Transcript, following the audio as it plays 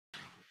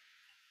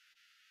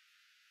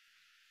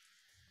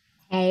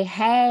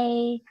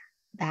Hey,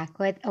 back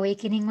with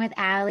Awakening with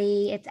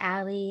Ali. It's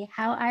Ali.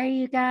 How are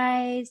you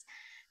guys?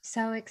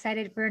 So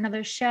excited for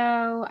another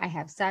show. I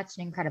have such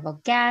an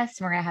incredible guest.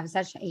 We're going to have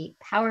such a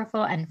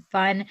powerful and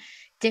fun,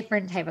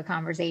 different type of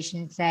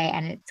conversation today.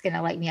 And it's going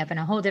to light me up in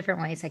a whole different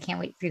way. So I can't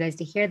wait for you guys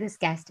to hear this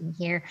guest and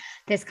hear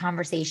this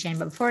conversation.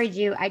 But before we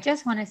do, I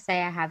just want to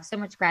say I have so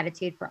much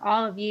gratitude for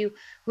all of you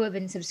who have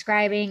been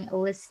subscribing,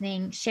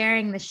 listening,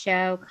 sharing the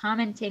show,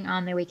 commenting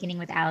on the Awakening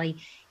with Ali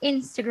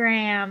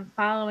Instagram,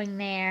 following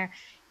there,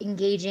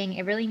 engaging.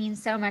 It really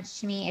means so much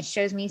to me. It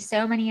shows me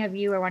so many of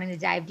you are wanting to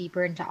dive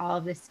deeper into all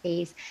of this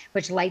space,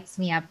 which lights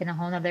me up in a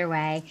whole nother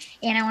way.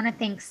 And I want to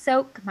thank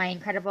SOAAK, my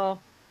incredible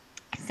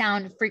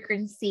sound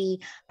frequency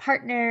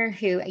partner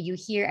who you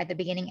hear at the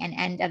beginning and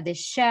end of this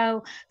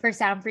show for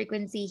sound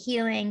frequency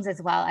healings,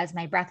 as well as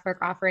my breathwork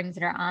offerings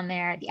that are on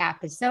there. The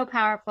app is so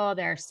powerful.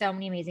 There are so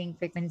many amazing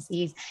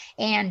frequencies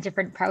and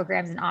different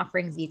programs and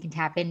offerings that you can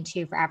tap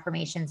into for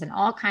affirmations and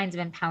all kinds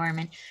of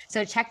empowerment.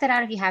 So check that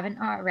out if you haven't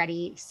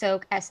already.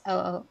 SOAAK,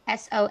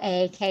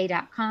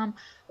 SOAAK.com,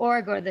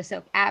 or go to the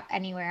SOAAK app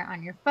anywhere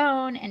on your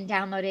phone and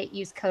download it.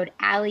 Use code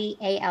ALI,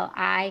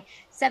 ALI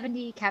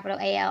 70, capital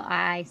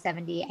ALI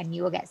 70, and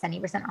you will get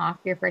 70% off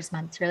your first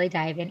month to really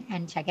dive in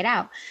and check it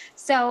out.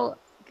 So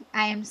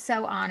I am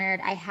so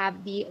honored. I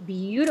have the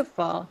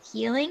beautiful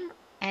healing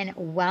and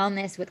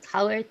wellness with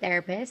color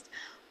therapist,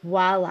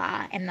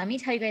 Walaa. And let me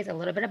tell you guys a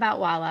little bit about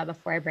Walaa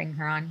before I bring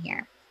her on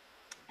here.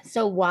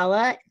 So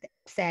Walaa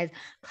says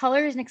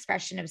color is an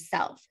expression of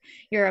self,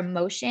 your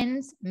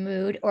emotions,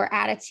 mood, or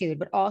attitude,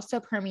 but also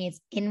permeates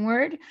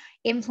inward,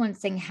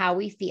 influencing how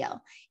we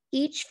feel.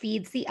 Each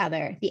feeds the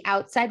other, the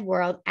outside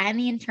world, and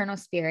the internal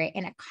spirit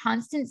in a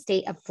constant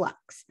state of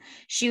flux.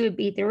 She would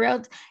be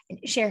thrilled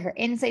to share her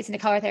insights into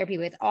color therapy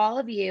with all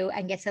of you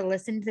and get to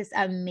listen to this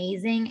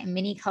amazing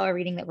mini color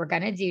reading that we're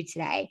going to do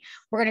today.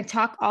 We're going to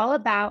talk all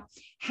about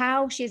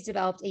how she has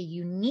developed a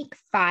unique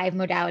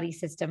 5-modality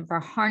system for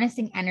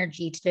harnessing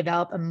energy to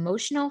develop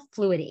emotional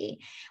fluidity,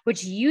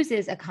 which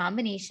uses a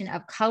combination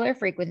of color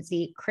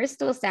frequency,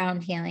 crystal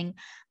sound healing,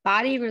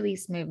 body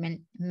release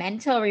movement,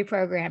 mental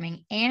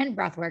reprogramming, and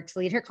breathwork to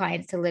lead her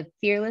clients to live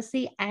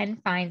fearlessly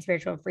and find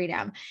spiritual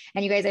freedom.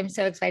 And you guys, I'm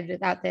so excited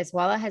about this.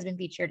 Walaa has been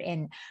featured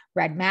in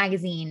Red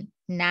Magazine,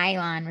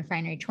 Nylon,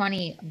 Refinery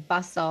 20,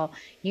 Bustle,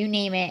 you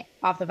name it,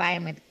 Off the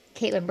Vine with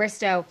Caitlin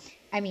Bristow.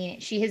 I mean,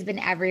 she has been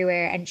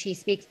everywhere, and she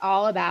speaks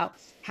all about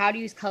how to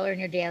use color in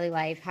your daily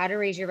life, how to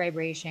raise your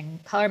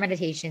vibration, color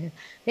meditation.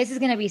 This is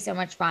going to be so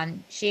much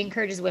fun. She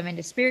encourages women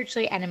to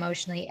spiritually and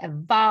emotionally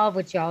evolve,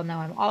 which you all know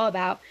I'm all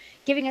about,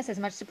 giving us as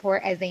much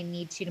support as they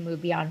need to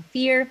move beyond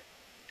fear,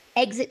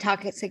 exit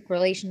toxic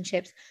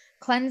relationships,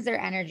 cleanse their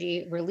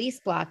energy,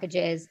 release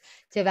blockages,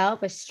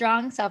 develop a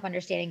strong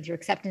self-understanding through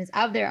acceptance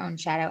of their own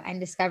shadow, and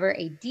discover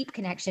a deep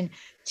connection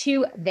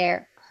to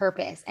their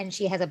purpose. And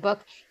she has a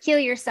book, Heal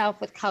Yourself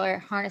with Color,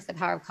 Harness the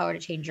Power of Color to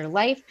Change Your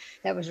Life,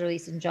 that was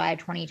released in July of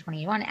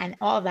 2021. And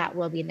all of that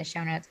will be in the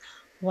show notes.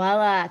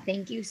 Walaa,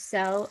 thank you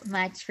so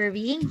much for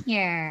being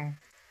here.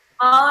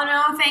 Oh,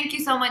 no, thank you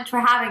so much for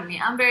having me.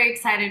 I'm very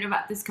excited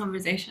about this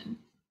conversation.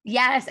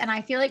 Yes. And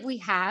I feel like we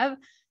have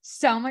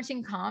so much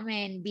in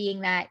common,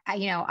 being that,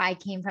 I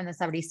came from the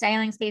celebrity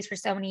styling space for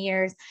so many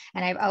years,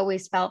 and I've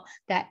always felt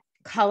that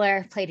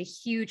color played a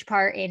huge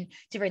part in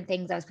different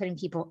things I was putting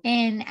people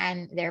in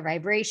and their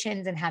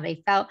vibrations and how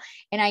they felt.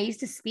 And I used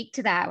to speak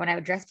to that when I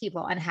would dress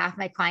people, and half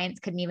my clients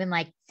couldn't even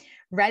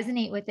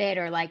resonate with it,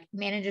 or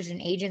managers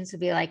and agents would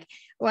be like,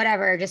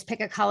 whatever, just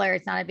pick a color.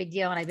 It's not a big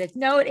deal. And I'd be like,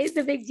 no, it is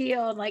a big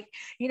deal. And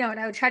and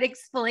I would try to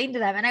explain to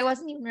them. And I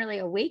wasn't even really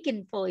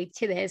awakened fully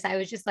to this. I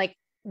was just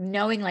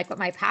knowing what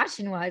my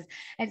passion was.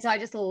 And so I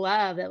just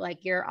love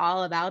that you're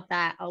all about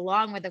that,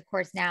 along with, of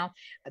course, now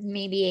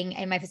me being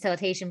in my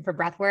facilitation for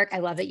breath work. I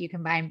love that you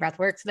combine breath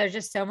work. So there's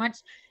just so much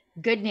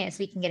goodness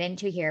we can get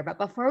into here. But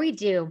before we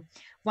do,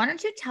 why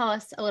don't you tell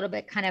us a little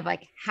bit kind of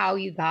how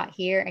you got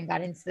here and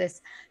got into this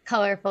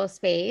colorful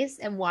space,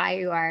 and why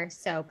you are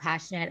so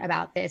passionate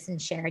about this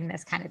and sharing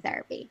this kind of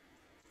therapy?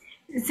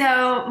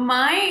 So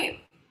my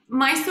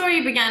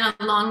story began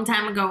a long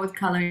time ago with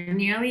color,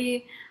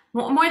 nearly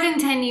more than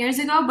 10 years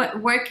ago,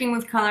 but working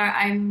with color,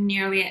 I'm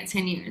nearly at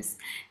 10 years.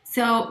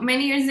 So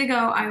many years ago,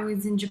 I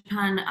was in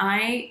Japan.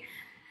 I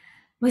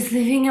was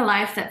living a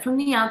life that from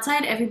the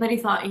outside, everybody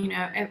thought,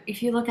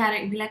 if you look at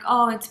it, you'd be like,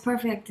 oh, it's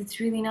perfect. It's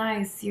really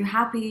nice. You're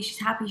happy.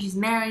 She's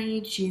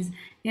married. She's,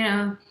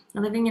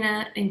 living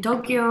in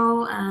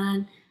Tokyo.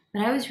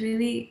 But I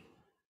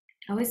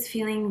was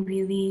feeling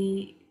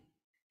really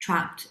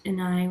trapped, and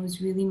I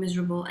was really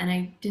miserable, and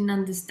I didn't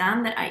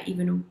understand that I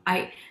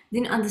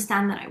didn't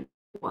understand that I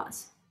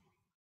was.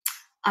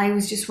 I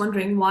was just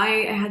wondering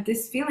why I had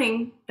this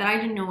feeling that I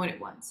didn't know what it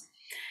was.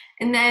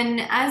 And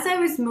then as I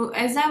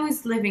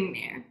was living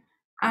there,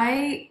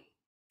 I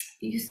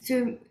used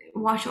to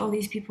watch all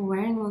these people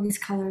wearing all these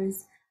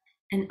colors,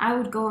 and I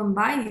would go and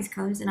buy these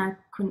colors, and I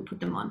couldn't put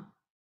them on.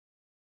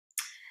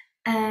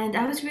 And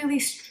I was really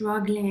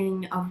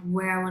struggling of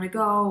where I want to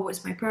go,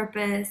 what's my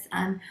purpose,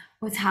 and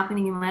what's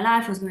happening in my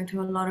life. I was going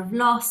through a lot of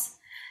loss.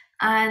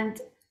 And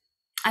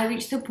I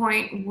reached a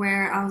point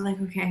where I was like,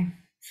 okay,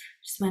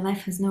 just my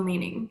life has no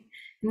meaning.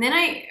 And then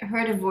I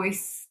heard a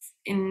voice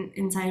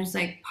inside was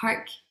like,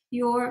 park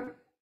your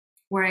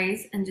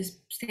worries and just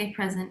stay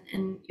present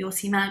and you'll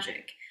see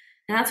magic.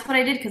 And that's what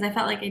I did because I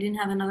felt like I didn't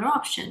have another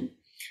option.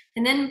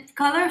 And then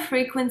color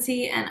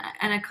frequency and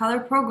a color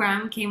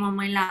program came on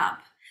my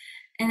lap.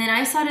 And then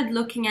I started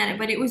looking at it,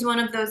 but it was one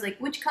of those like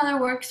which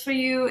color works for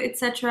you,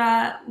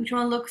 etc. Which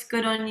one looks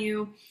good on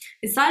you.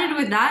 It started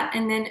with that,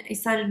 and then I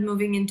started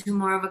moving into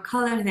more of a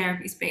color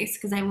therapy space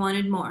because I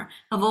wanted more.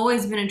 I've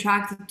always been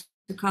attracted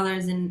to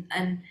colors and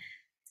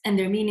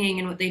their meaning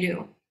and what they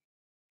do.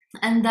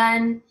 And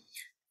then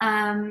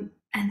and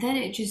then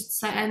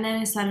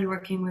I started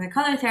working with a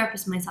color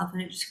therapist myself,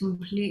 and it just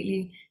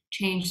completely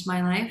changed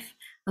my life.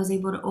 I was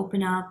able to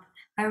open up.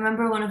 I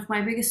remember one of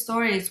my biggest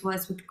stories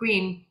was with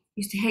green. I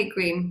used to hate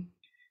green.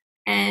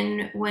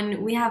 And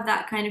when we have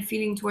that kind of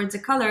feeling towards a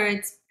color,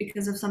 it's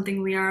because of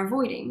something we are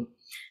avoiding.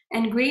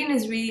 And green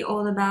is really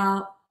all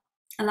about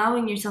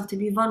allowing yourself to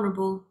be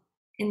vulnerable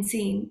and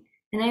seen.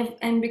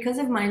 And because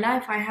of my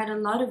life, I had a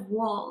lot of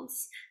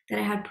walls that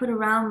I had put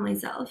around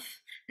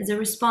myself as a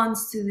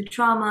response to the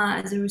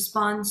trauma, as a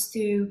response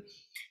to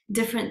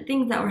different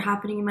things that were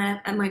happening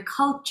in my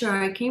culture.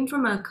 I came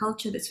from a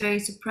culture that's very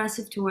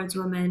suppressive towards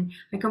women.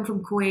 I come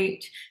from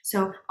Kuwait,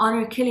 so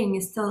honor killing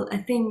is still a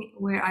thing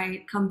where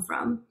I come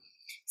from.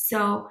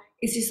 So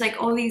it's just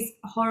like all these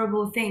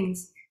horrible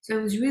things. So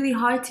it was really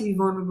hard to be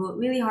vulnerable,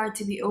 really hard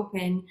to be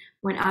open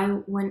when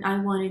I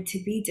wanted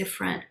to be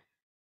different.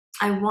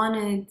 I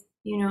wanted,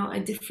 a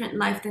different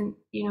life than,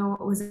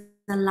 what was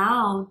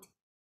allowed,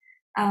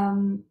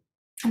 and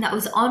that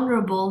was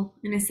honorable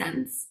in a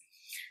sense.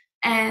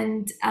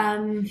 And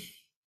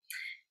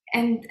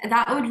and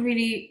that would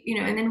really,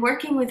 and then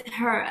working with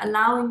her,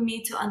 allowing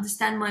me to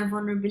understand my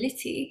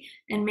vulnerability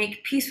and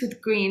make peace with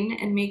green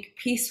and make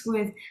peace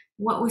with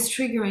what was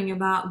triggering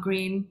about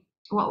green,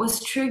 what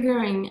was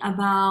triggering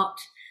about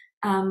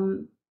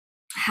um,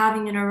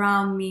 having it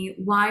around me.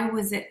 Why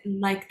was it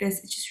like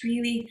this? It just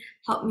really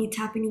helped me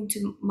tapping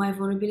into my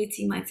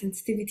vulnerability, my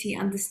sensitivity,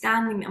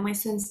 understanding that my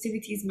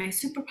sensitivity is my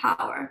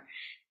superpower.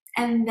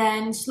 And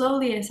then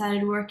slowly I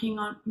started working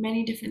on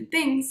many different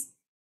things.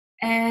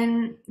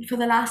 And for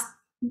the last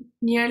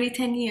nearly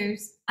 10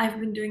 years, I've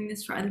been doing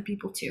this for other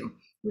people too,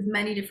 with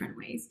many different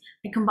ways.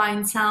 I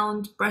combine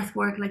sound, breath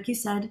work, like you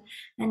said,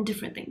 and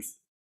different things.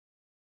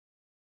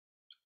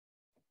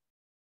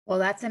 Well,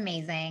 that's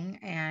amazing.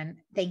 And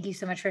thank you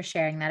so much for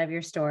sharing that of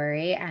your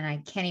story. And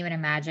I can't even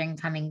imagine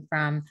coming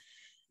from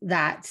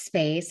that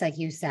space, like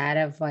you said,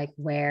 of like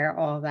where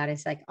all of that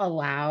is like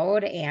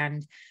allowed,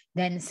 and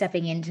then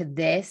stepping into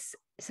this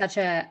such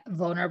a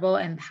vulnerable,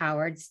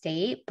 empowered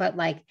state. But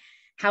like,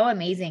 how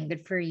amazing,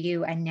 good for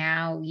you. And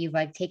now you've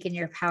like taken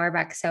your power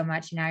back so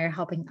much. Now you're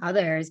helping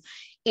others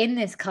in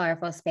this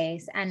colorful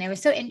space. And it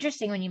was so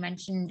interesting when you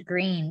mentioned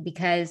green,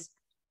 because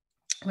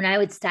when I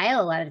would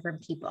style a lot of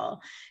different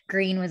people,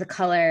 green was a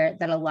color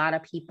that a lot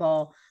of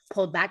people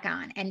pulled back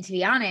on. And to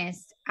be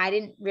honest, I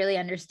didn't really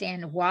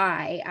understand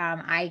why.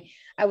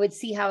 I would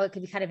see how it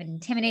could be kind of an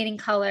intimidating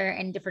color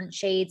in different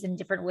shades in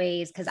different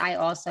ways, because I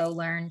also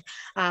learned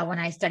when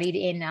I studied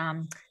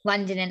in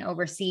London and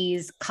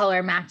overseas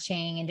color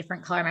matching and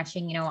different color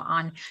matching,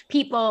 on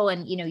people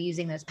and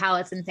using those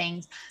palettes and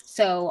things.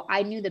 So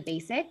I knew the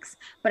basics,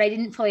 but I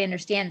didn't fully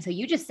understand. So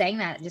you just saying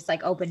that just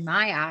like opened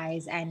my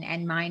eyes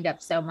and mind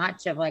up so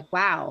much of like,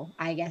 wow,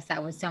 I guess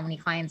that was so many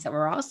clients that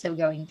were also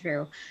going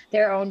through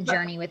their own But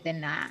journey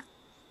within that.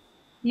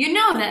 you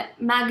know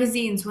that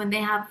magazines, when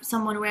they have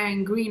someone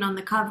wearing green on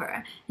the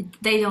cover,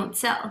 they don't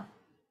sell.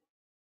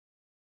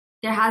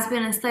 There has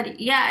been a study.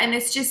 Yeah, and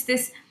it's just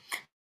this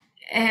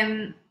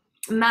um,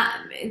 ma-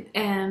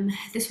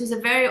 this was a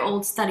very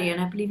old study, and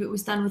I believe it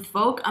was done with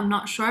Vogue. I'm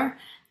not sure.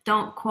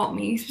 Don't quote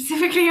me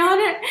specifically on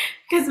it,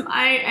 because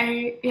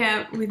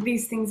yeah, with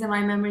these things, and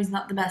my memory is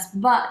not the best.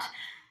 But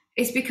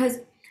it's because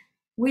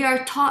we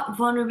are taught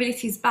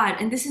vulnerability is bad,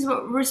 and this is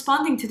what we're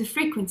responding to the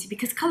frequency,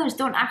 because colors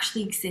don't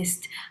actually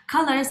exist.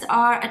 Colors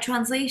are a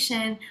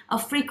translation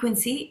of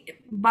frequency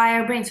by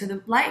our brain. So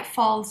the light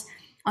falls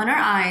on our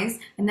eyes,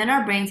 and then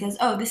our brain says,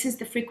 oh, this is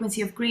the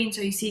frequency of green,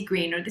 so you see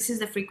green, or this is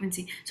the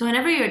frequency. So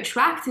whenever you're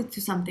attracted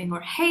to something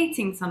or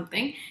hating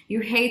something,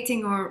 you're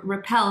hating or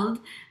repelled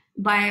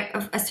by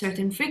a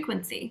certain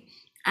frequency,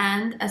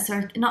 and a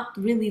certain, not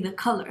really the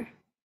color,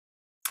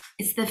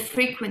 it's the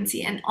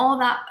frequency. And all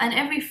that, and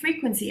every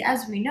frequency,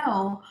 as we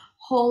know,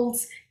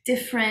 holds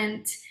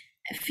different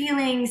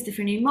feelings,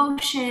 different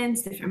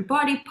emotions, different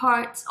body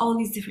parts, all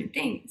these different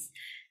things.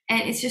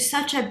 And it's just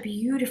such a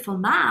beautiful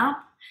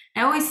map.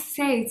 I always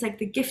say it's like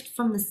the gift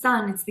from the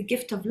sun, it's the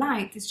gift of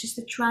light. It's just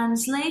a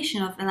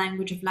translation of the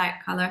language of light,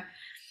 color.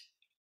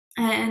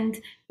 And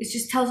it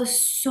just tells us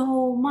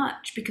so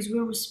much, because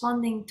we're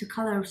responding to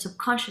color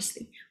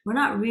subconsciously. We're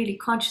not really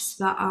conscious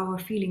about our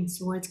feelings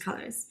towards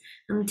colors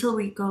until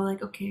we go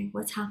like, okay,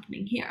 what's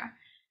happening here?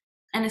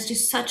 And it's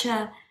just such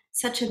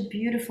a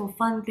beautiful,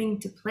 fun thing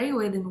to play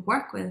with and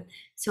work with.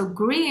 So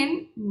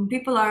green,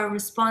 people are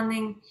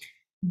responding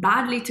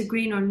badly to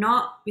green or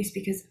not is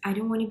because I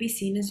don't want to be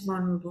seen as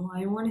vulnerable.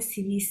 I don't want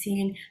to be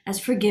seen as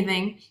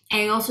forgiving.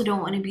 I also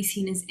don't want to be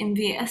seen as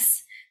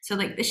envious. So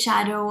like the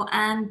shadow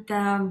and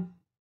the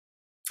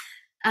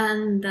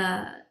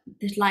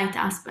light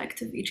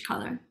aspect of each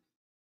color.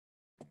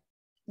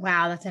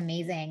 Wow, that's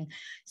amazing.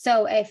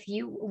 So if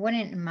you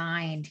wouldn't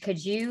mind,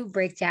 could you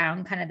break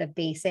down kind of the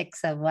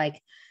basics of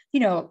like,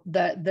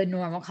 the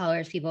normal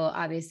colors people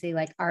obviously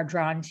like are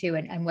drawn to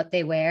and what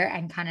they wear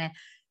and kind of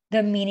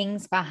the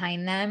meanings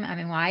behind them? I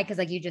mean, why? Because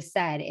like you just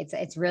said,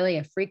 it's really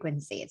a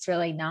frequency. It's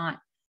really not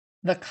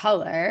the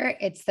color,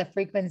 it's the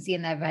frequency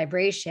and the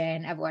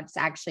vibration of what's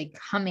actually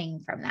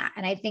coming from that.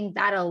 And I think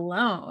that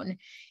alone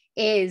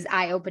is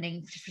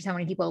eye-opening for so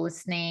many people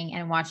listening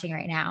and watching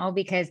right now,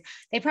 because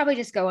they probably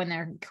just go in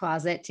their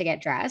closet to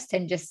get dressed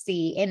and just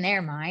see in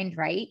their mind,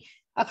 right,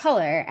 a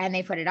color, and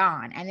they put it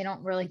on and they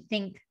don't really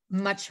think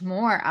much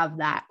more of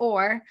that,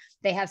 or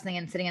they have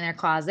something sitting in their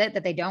closet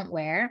that they don't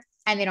wear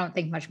and they don't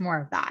think much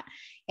more of that.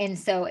 And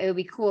so it would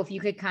be cool if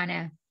you could kind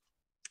of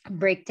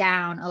break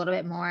down a little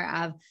bit more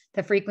of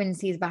the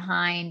frequencies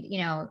behind,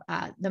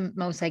 the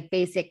most like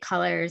basic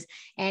colors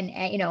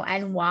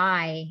and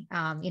why,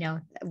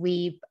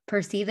 we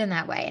perceive them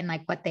that way and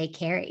like what they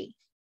carry.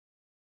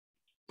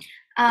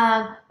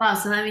 Wow,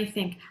 so let me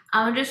think.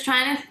 I'm just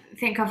trying to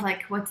think of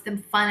like what's the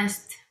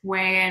funnest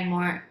way and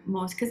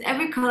most, because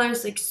every color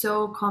is like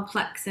so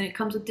complex and it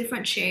comes with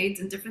different shades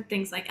and different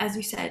things, like as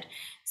you said.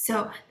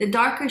 So the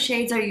darker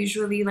shades are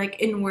usually like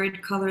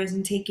inward colors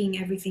and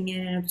taking everything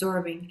in and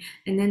absorbing.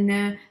 And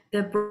then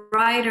the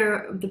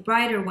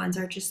brighter ones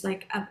are just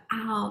like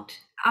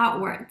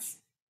outwards.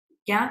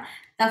 Yeah,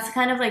 that's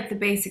kind of like the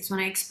basics when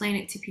I explain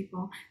it to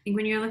people. I think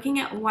when you're looking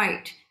at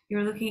white,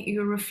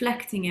 you're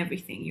reflecting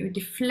everything, you're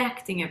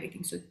deflecting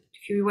everything. So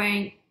if you're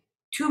wearing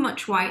too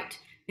much white,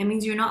 that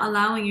means you're not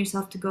allowing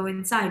yourself to go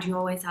inside, you're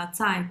always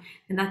outside.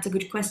 And that's a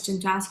good question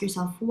to ask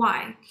yourself,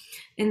 why?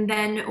 And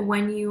then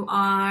when you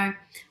are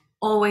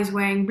always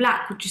wearing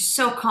black, which is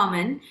so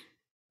common,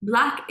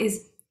 black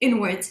is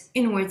inwards,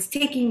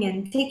 taking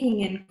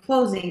in,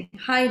 closing,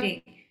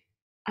 hiding.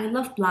 I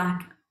love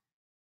black.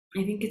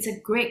 I think it's a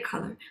great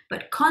color,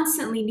 but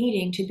constantly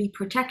needing to be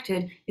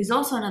protected is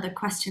also another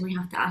question we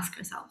have to ask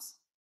ourselves.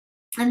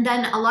 And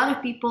then a lot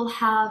of people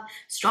have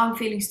strong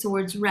feelings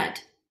towards red.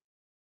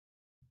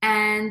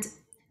 And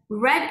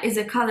red is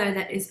a color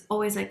that is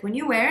always like when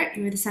you wear it,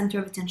 you're the center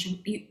of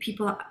attention.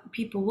 People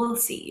will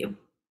see you.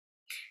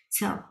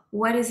 So,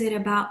 what is it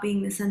about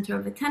being the center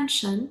of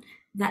attention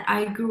that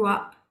I grew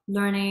up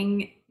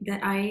learning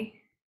that I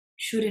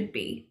shouldn't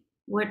be?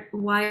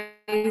 Why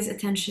is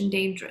attention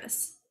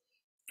dangerous?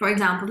 For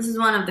example, this is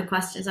one of the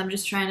questions. I'm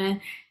just trying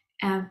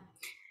to.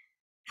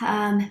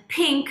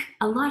 Pink,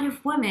 a lot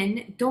of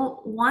women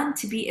don't want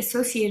to be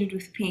associated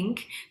with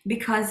pink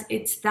because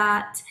it's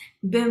that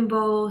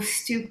bimbo,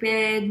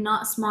 stupid,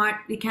 not smart.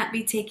 They can't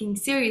be taken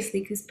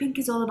seriously because pink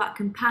is all about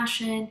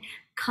compassion,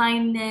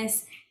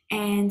 kindness,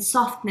 and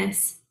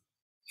softness.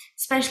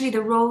 Especially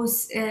the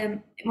rose.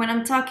 When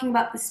I'm talking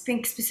about this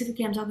pink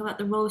specifically, I'm talking about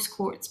the rose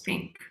quartz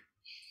pink.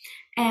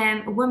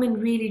 And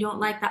women really don't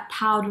like that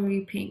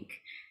powdery pink,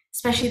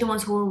 especially the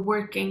ones who are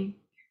working,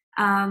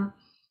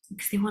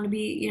 because they want to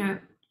be,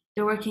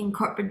 they're working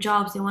corporate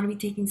jobs, they want to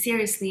be taken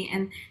seriously,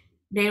 and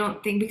they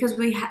don't think, because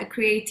we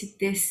created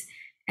this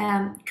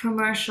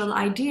commercial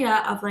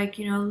idea of like,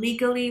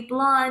 legally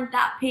blonde,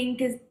 that pink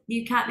is,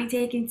 you can't be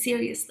taken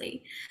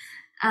seriously.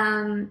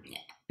 The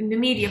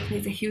media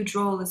plays a huge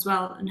role as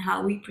well in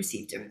how we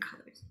perceive different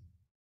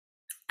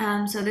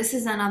colors. So this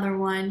is another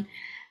one.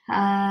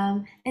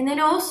 And then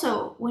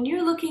also, when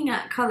you're looking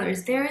at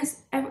colors, there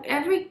is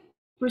every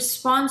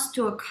response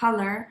to a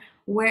color,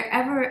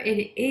 wherever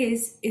it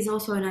is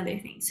also another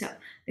thing. So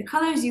the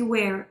colors you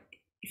wear,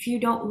 if you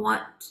don't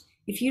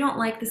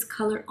like this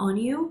color on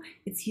you,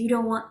 it's you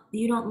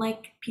don't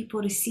like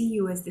people to see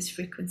you as this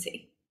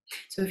frequency.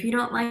 So if you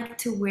don't like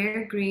to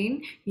wear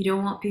green, you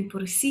don't want people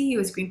to see you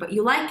as green, but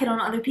you like it on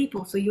other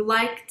people. So you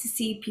like to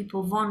see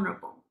people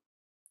vulnerable.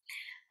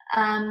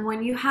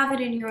 When you have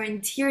it in your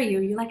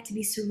interior, you like to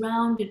be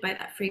surrounded by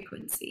that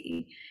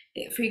frequency.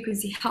 The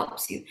frequency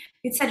helps you.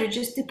 It said it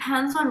just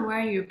depends on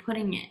where you're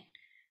putting it.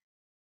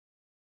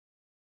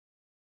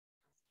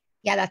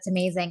 Yeah, that's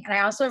amazing. And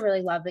I also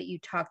really love that you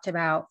talked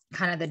about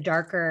kind of the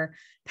darker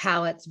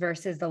palettes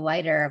versus the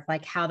lighter, of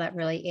like how that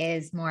really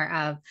is more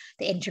of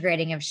the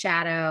integrating of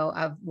shadow,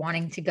 of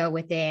wanting to go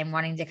within,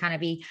 wanting to kind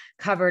of be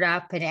covered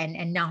up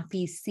and not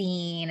be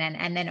seen.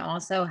 And then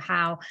also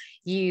how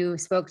you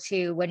spoke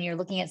to when you're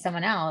looking at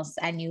someone else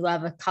and you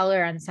love a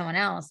color on someone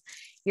else,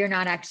 you're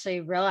not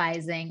actually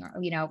realizing,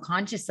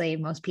 consciously,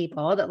 most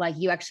people, that like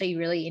you actually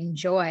really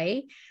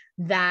enjoy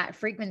that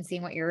frequency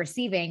and what you're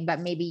receiving, but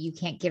maybe you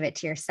can't give it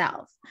to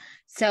yourself.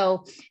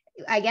 So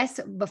I guess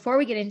before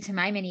we get into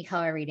my mini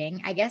color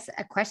reading, I guess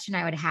a question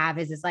I would have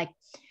is like,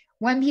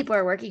 when people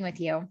are working with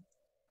you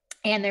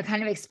and they're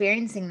kind of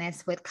experiencing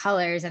this with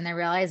colors and they're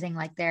realizing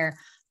like their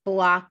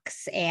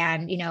blocks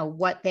and,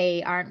 what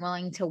they aren't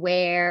willing to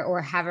wear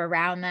or have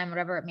around them,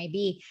 whatever it may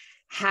be,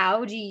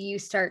 how do you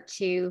start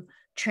to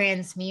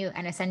transmute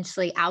and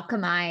essentially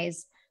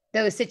alchemize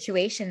those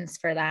situations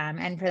for them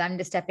and for them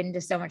to step into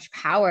so much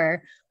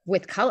power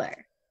with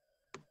color?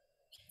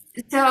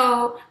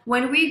 So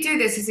when we do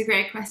this, is a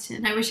great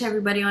question. I wish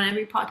everybody on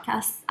every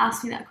podcast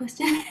asked me that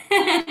question.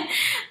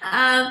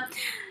 um,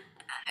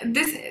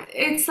 this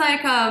it's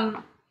like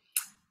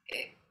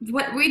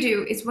what we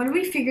do is when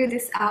we figure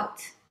this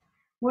out,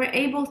 we're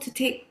able to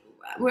take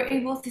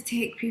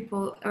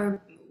people,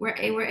 or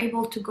we're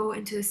able to go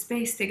into a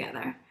space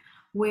together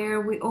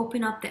where we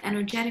open up the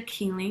energetic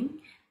healing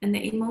and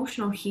the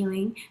emotional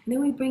healing, and then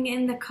we bring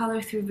in the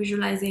color through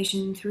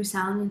visualization, through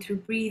sound, and through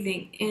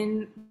breathing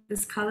in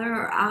this color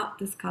or out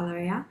this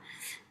color, yeah.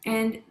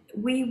 And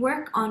we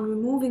work on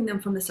removing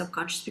them from the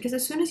subconscious, because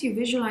as soon as you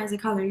visualize a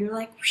color, you're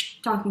like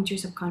talking to your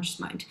subconscious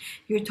mind,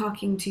 you're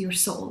talking to your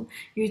soul,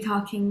 you're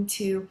talking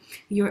to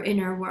your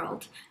inner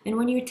world. And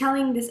when you're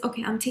telling this,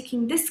 okay, I'm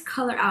taking this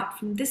color out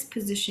from this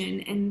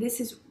position, and this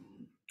is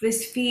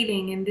this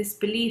feeling and this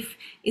belief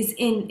is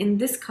in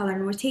this color,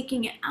 and we're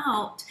taking it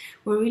out,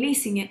 we're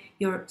releasing it,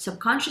 your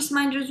subconscious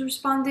mind is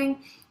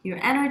responding, your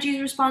energy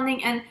is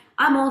responding. And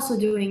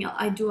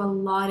I do a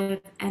lot of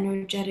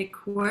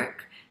energetic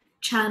work,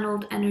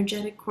 channeled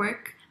energetic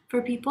work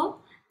for people.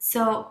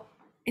 So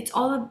it's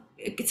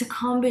a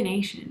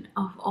combination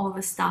of all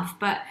the stuff,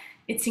 but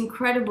it's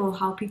incredible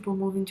how people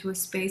move into a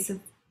space of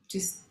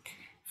just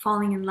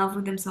falling in love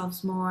with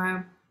themselves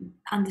more,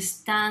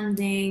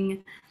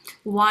 understanding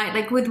why,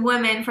 like with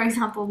women, for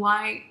example,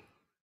 why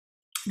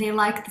they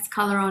like this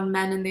color on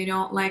men and they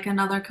don't like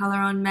another color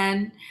on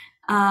men,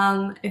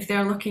 if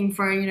they're looking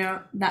for,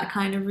 that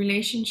kind of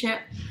relationship.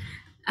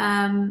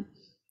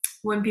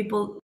 When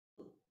people,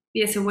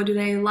 yeah, so what do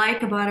they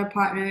like about a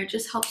partner? It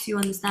just helps you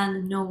understand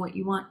and know what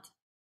you want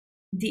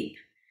deep.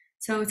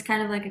 So it's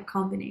kind of like a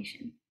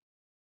combination.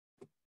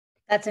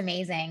 That's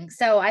amazing.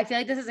 So I feel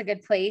like this is a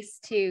good place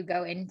to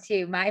go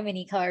into my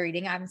mini color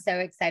reading. I'm so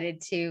excited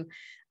to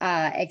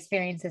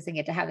experience this and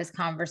get to have this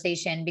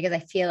conversation, because I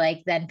feel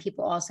like then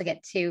people also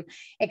get to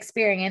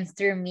experience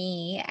through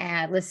me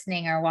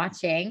listening or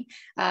watching,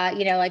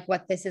 like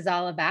what this is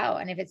all about.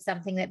 And if it's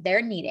something that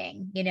they're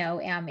needing,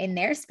 in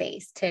their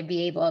space to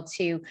be able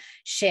to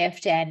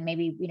shift and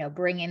maybe,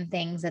 bring in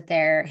things that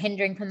they're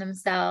hindering from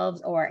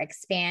themselves or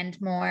expand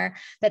more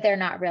that they're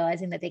not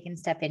realizing that they can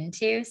step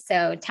into.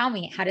 So tell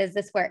me, how does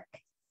this work?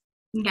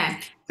 Okay.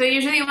 So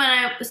usually when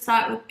I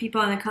start with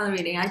people on the color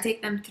reading, I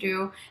take them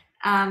through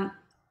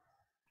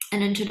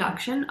an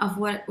introduction of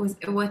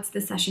what's the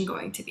session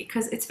going to be,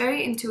 because it's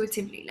very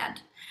intuitively led.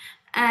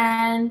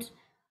 And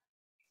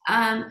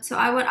so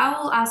what I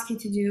will ask you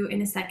to do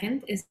in a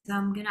second is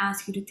I'm gonna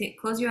ask you to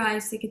close your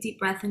eyes, take a deep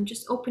breath, and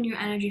just open your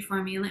energy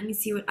for me, and let me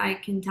see what I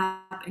can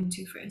tap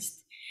into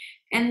first.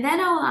 And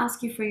then I will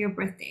ask you for your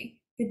birthday.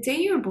 The day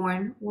you're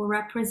born will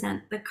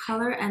represent the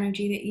color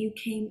energy that you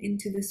came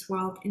into this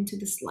world, into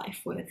this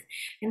life with.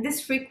 And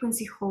this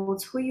frequency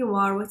holds who you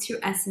are, what's your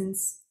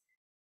essence,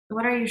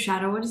 what are your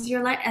shadow, what is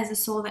your light as a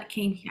soul that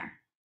came here.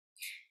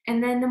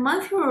 And then the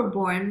month you were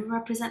born will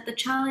represent the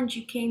challenge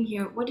you came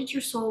here. What did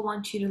your soul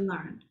want you to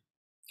learn?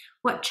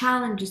 What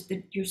challenges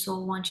did your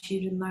soul want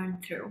you to learn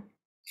through?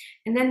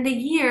 And then the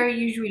year,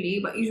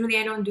 usually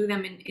I don't do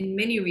them in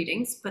mini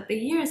readings, but the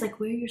year is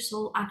like where your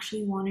soul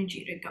actually wanted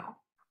you to go.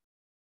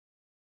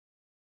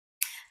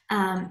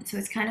 So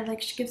it's kind of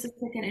like, she gives us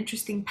like an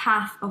interesting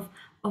path of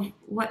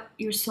what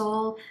your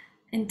soul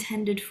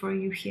intended for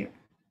you here.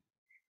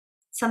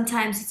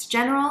 Sometimes it's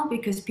general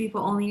because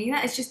people only need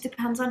that. It just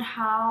depends on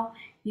how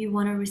you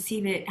want to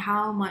receive it,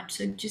 how much.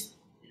 So just,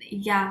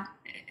 yeah,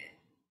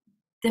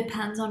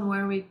 depends on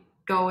where we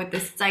go with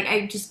this. It's like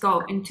I just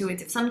go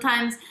intuitive.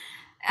 Sometimes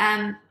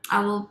I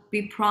will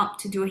be prompt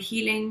to do a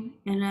healing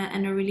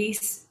and a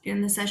release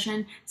in the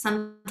session.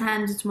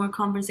 Sometimes it's more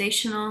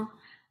conversational.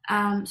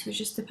 So it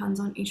just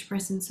depends on each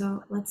person.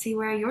 So let's see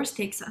where yours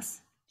takes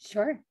us.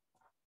 Sure.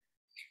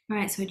 All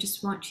right, so I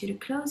just want you to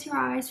close your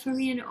eyes for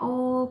me and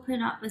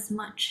open up as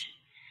much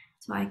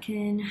so I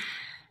can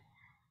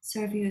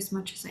serve you as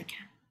much as I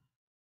can.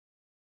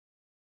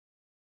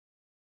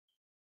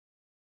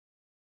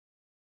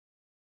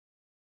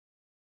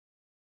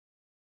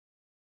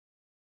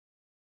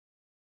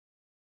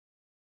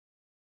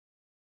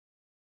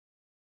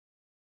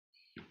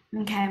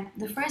 Okay,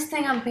 the first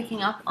thing I'm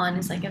picking up on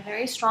is like a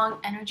very strong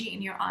energy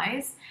in your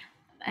eyes.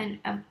 And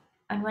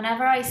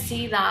whenever I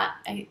see that,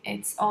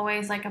 it's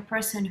always like a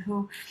person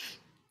who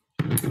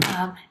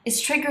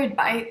is triggered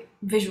by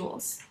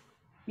visuals.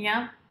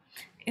 Yeah,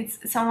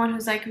 it's someone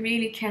who's like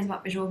really cares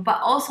about visual, but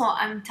also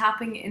I'm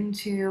tapping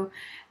into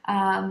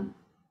an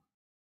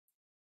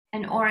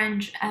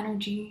orange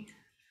energy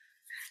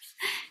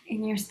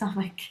in your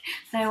stomach.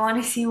 So I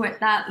want to see what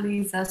that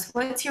leads us.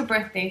 What's your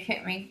birthday?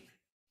 Hit me.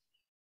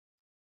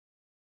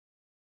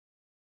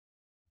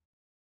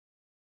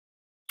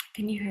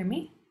 Can you hear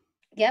me?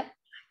 Yep.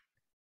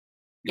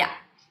 Yeah.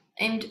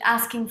 And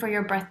asking for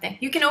your birthday.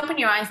 You can open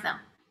your eyes now.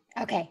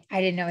 Okay.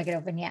 I didn't know I could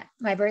open yet.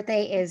 My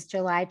birthday is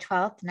July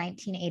 12th,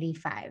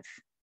 1985.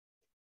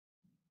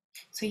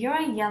 So you're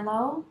a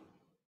yellow.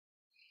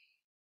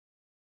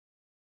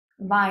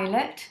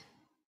 violet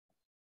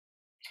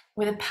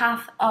with a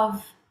path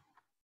of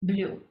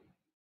blue.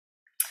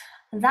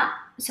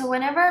 So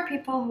whenever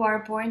people who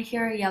are born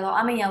here are yellow,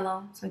 I'm a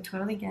yellow, so I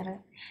totally get it.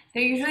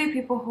 They're usually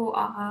people who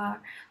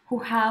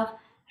have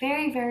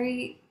very,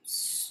 very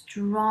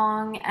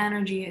strong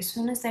energy. As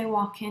soon as they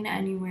walk in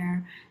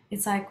anywhere,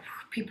 it's like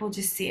people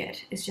just see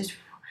it. It's just,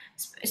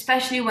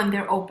 especially when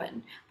they're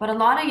open. But a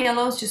lot of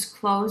yellows just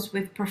close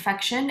with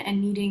perfection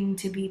and needing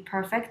to be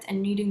perfect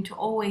and needing to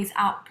always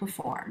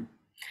outperform.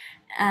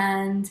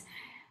 And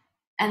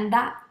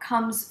that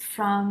comes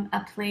from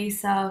a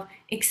place of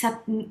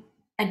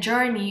a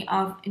journey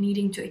of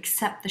needing to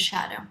accept the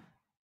shadow,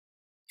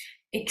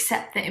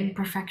 accept the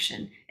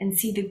imperfection, and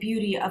see the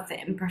beauty of the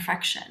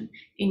imperfection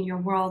in your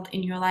world,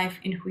 in your life,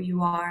 in who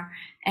you are.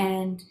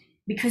 And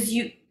because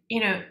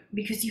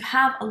because you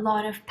have a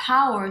lot of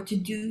power to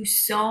do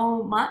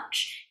so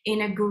much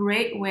in a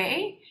great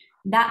way,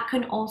 that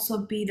can also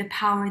be the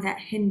power that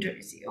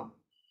hinders you.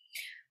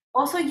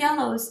 Also,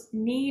 yellows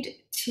need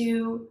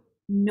to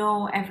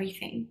know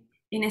everything,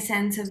 in a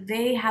sense of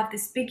they have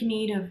this big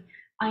need of,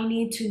 I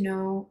need to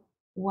know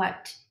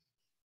what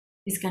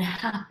is going to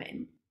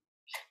happen.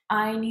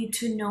 I need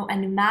to know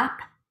and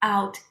map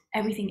out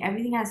everything.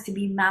 Everything has to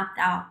be mapped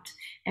out.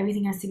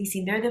 Everything has to be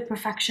seen. They're the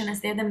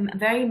perfectionists. They're the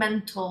very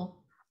mental.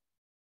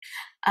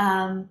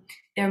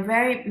 They're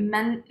very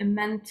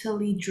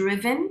mentally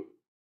driven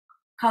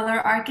color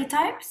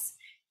archetypes.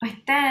 But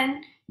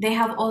then they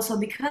have also,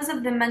 because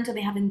of the mental,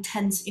 they have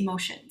intense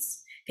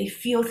emotions. They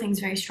feel things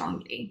very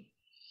strongly.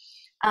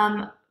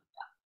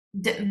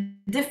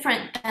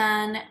 Different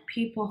than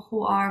people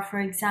who are, for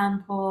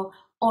example,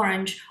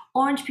 orange.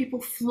 Orange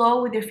people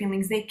flow with their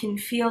feelings. They can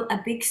feel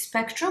a big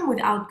spectrum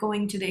without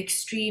going to the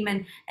extreme,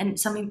 and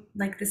something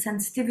like the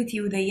sensitivity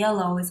with the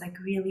yellow is like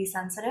really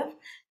sensitive,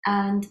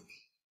 and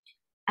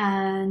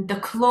the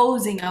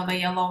closing of a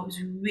yellow is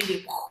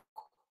really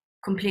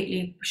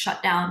completely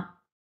shut down.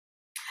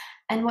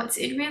 And what's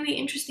really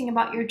interesting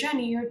about your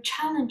journey, your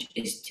challenge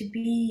is to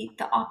be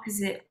the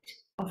opposite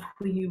of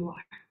who you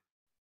are.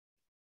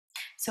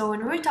 So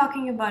when we're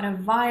talking about a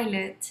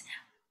violet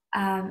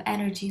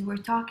energy, we're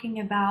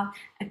talking about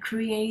a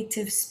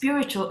creative,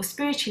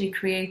 spiritually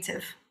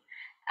creative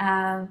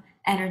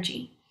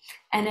energy,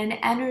 and an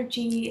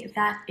energy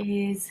that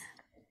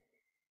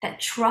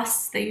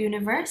trusts the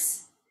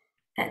universe,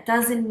 that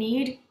doesn't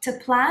need to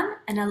plan,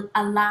 and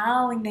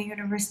allowing the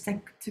universe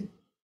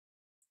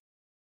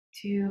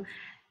to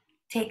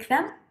take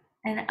them,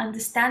 and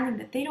understanding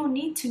that they don't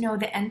need to know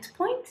the end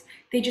point,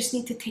 they just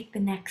need to take the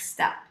next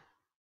step.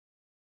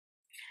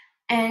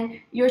 And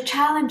your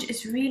challenge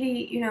is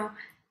really,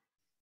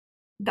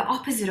 the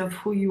opposite of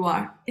who you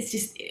are.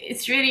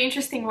 It's really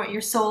interesting what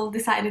your soul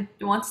decided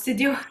it wants to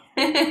do.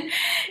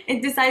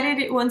 It decided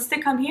it wants to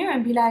come here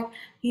and be like,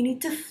 you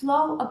need to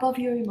flow above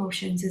your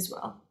emotions as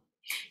well.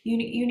 You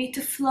need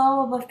to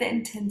flow above the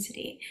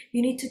intensity.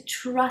 You need to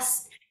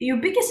trust. Your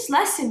biggest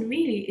lesson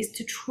really is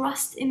to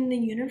trust in the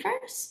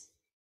universe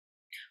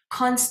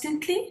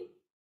constantly,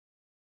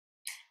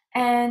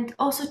 and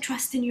also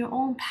trust in your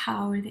own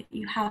power that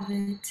you have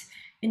it.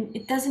 And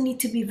it doesn't need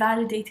to be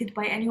validated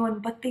by anyone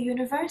but the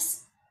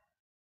universe.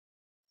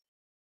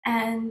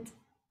 And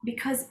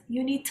because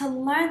you need to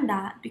learn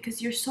that,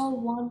 because your soul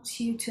wants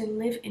you to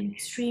live in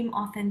extreme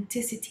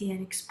authenticity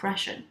and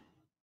expression,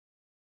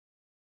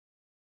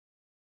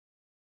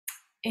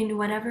 in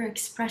whatever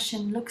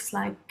expression looks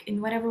like,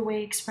 in whatever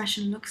way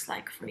expression looks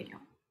like for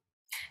you.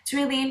 It's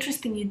really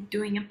interesting you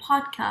doing a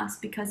podcast,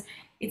 because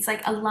it's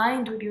like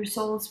aligned with your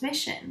soul's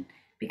mission,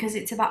 because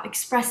it's about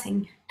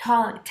expressing,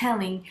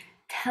 telling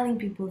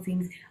people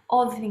things,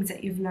 all the things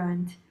that you've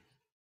learned.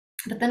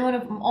 But then what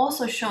I'm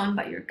also shown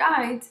by your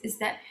guides is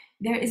that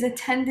there is a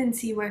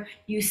tendency where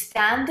you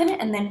stand in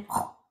it and then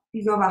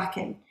you go back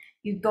in.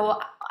 You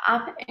go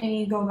up and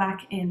you go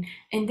back in.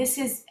 And this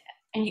is,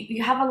 and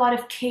you have a lot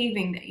of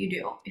caving that you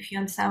do, if you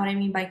understand what I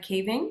mean by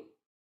caving.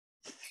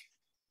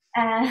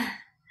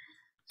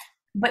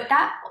 But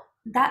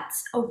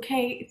that's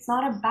okay. It's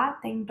not a bad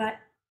thing, but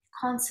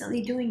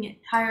constantly doing it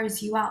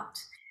tires you out.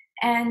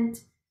 And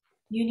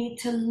you need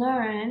to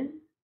learn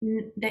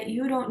that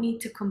you don't need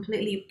to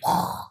completely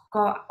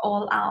go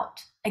all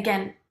out.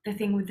 Again, the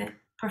thing with the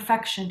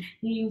perfection,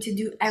 needing to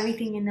do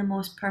everything in the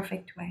most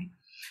perfect way.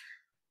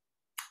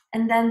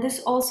 And then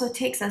this also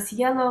takes us,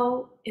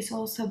 yellow is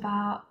also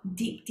about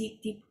deep,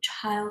 deep, deep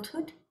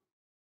childhood.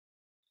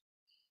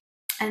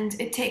 And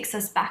it takes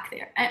us back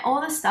there. And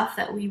all the stuff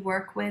that we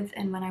work with,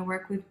 and when I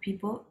work with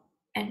people,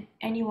 and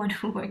anyone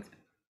who works,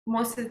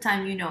 most of the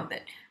time,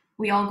 that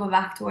we all go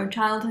back to our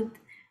childhood,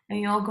 and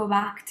we all go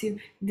back to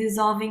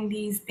dissolving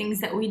these things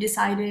that we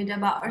decided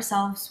about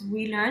ourselves,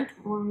 we learned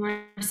when we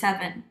were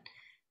 7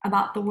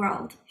 about the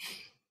world.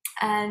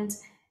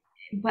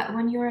 But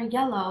when you're a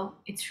yellow,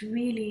 it's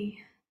really,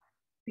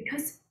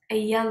 because a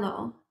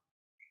yellow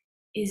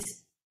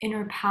is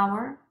inner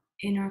power,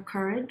 inner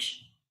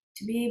courage.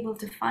 To be able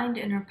to find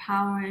inner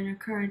power, inner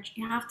courage,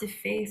 you have to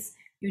face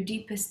your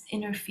deepest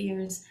inner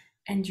fears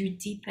and your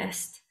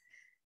deepest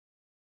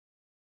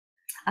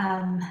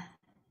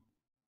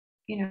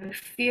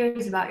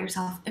fears about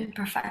yourself,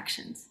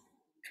 imperfections,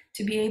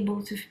 to be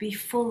able to be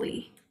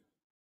fully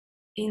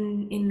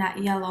in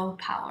that yellow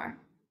power.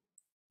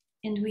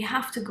 And we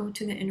have to go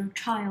to the inner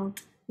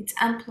child. It's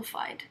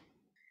amplified.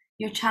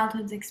 Your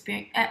childhood's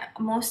experience.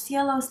 Most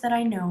yellows that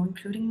I know,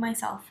 including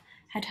myself,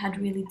 had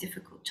really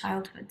difficult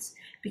childhoods,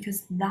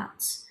 because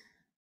that's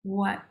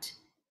what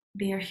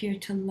they are here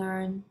to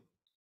learn,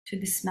 to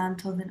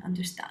dismantle and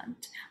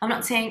understand. I'm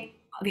not saying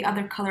the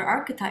other color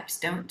archetypes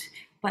don't,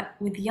 but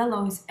with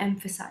yellow is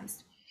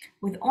emphasized.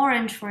 With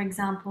orange, for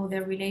example,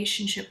 their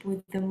relationship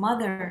with the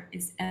mother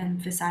is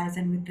emphasized,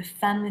 and with the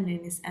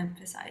feminine is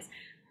emphasized.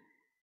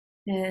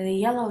 The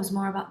yellow is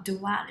more about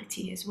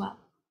duality as well.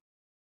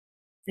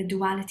 The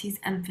duality is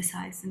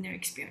emphasized in their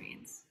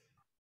experience.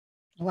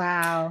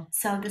 Wow.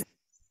 So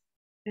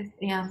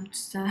yeah,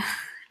 just,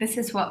 this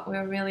is what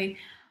we're really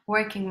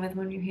working with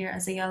when you're here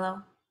as a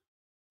yellow.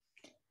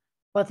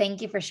 Well,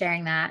 thank you for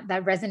sharing that.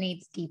 That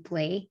resonates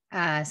deeply.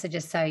 So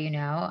just so you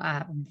know,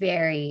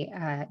 very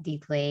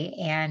deeply.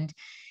 And,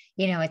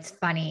 it's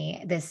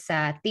funny, this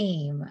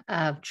theme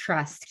of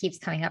trust keeps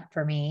coming up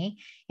for me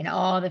in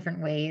all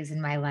different ways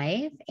in my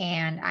life.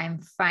 And I'm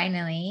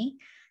finally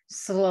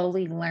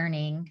slowly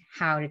learning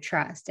how to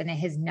trust. And it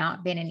has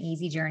not been an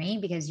easy journey,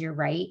 because you're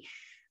right.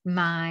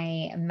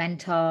 My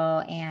mental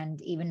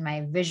and even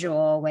my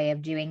visual way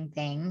of doing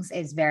things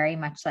is very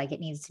much like it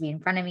needs to be in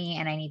front of me,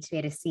 and I need to be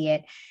able to see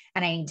it,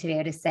 and I need to be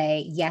able to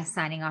say, yes,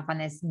 signing off on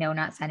this, no,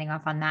 not signing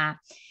off on that.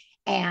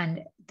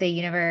 And the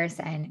universe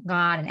and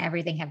God and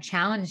everything have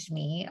challenged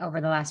me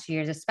over the last few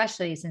years,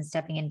 especially since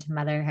stepping into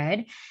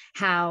motherhood,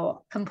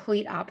 how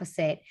complete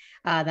opposite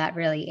that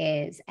really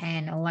is,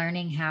 and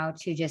learning how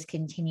to just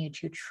continue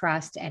to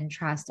trust and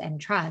trust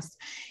and trust.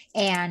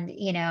 And,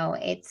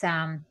 it's,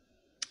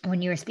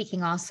 when you were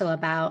speaking also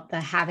about the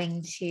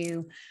having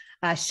to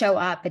show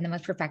up in the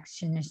most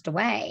perfectionist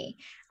way,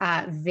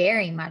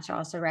 very much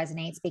also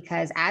resonates,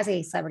 because as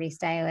a celebrity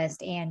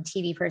stylist and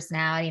TV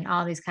personality and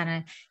all these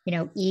kind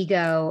of,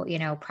 ego,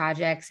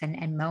 projects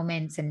and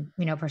moments and,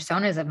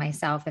 personas of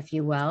myself, if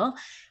you will,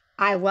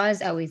 I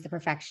was always the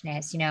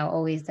perfectionist,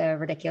 always the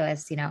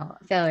ridiculous,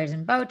 fillers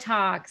and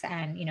Botox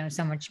and,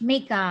 so much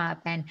makeup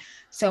and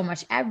so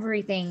much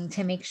everything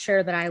to make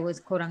sure that I was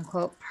quote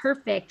unquote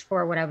perfect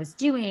for what I was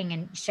doing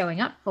and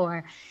showing up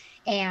for.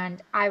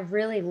 And I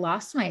really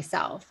lost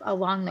myself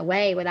along the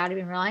way without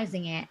even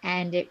realizing it.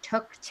 And it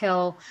took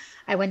till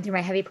I went through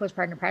my heavy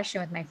postpartum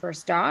depression with my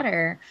first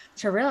daughter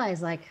to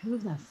realize, like, who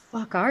the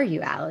fuck are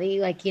you,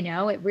 Ali? Like,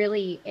 it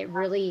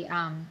really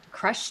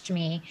crushed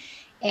me.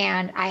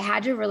 And I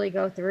had to really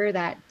go through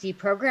that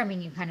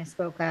deprogramming you kind of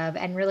spoke of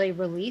and really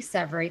release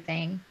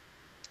everything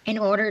in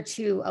order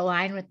to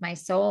align with my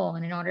soul,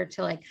 and in order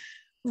to like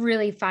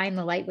really find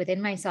the light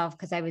within myself,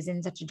 because I was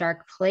in such a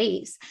dark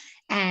place.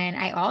 And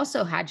I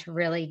also had to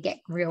really get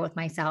real with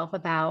myself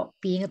about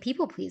being a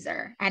people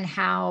pleaser, and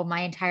how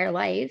my entire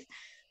life,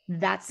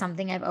 that's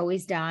something I've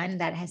always done.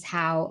 That is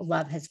how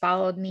love has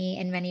followed me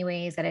in many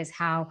ways. That is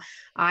how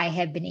I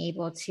have been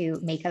able to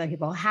make other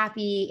people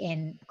happy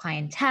in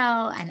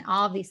clientele and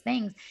all of these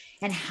things,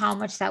 and how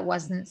much that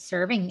wasn't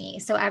serving me.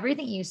 So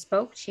everything you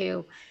spoke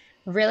to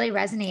really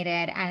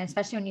resonated. And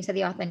especially when you said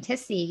the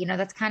authenticity,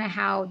 that's kind of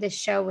how this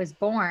show was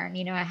born.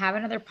 I have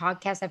another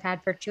podcast I've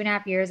had for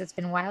 2.5 years. It's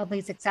been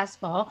wildly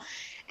successful.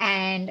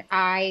 And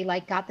I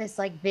like got this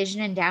like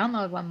vision and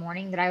download one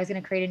morning that I was going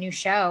to create a new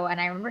show.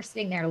 And I remember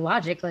sitting there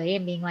logically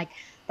and being like,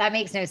 that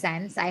makes no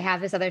sense. I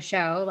have this other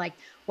show. Like,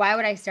 why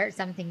would I start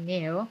something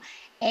new?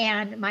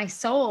 And my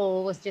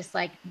soul was just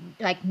like,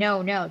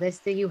 no,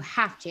 you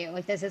have to,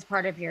 like, this is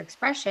part of your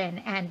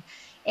expression.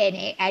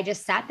 I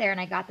just sat there and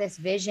I got this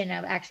vision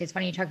of, actually, it's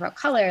funny you talk about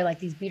color, like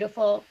these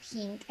beautiful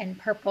pink and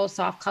purple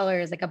soft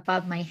colors, like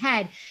above my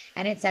head.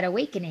 And it said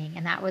awakening.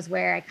 And that was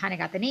where I kind of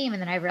got the name.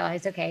 And then I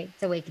realized, okay,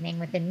 it's awakening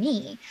within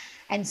me.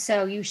 And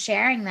so you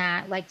sharing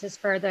that, like, just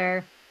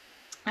further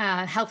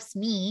helps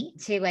me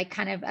to like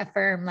kind of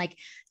affirm like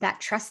that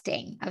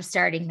trusting of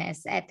starting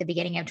this at the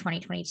beginning of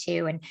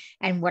 2022,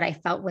 and what I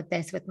felt with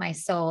this with my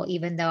soul,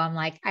 even though I'm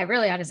like, I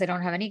really honestly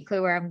don't have any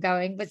clue where I'm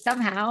going, but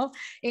somehow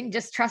in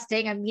just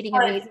trusting, I'm meeting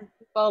amazing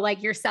people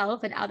like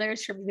yourself and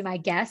others for be my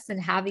guests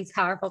and have these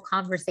powerful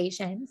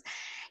conversations.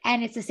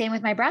 And it's the same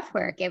with my breath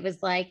work. It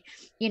was like,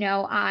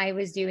 I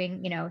was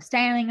doing,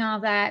 styling,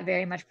 all that,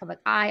 very much public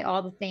eye,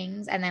 all the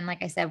things. And then,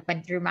 like I said,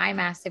 went through my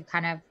massive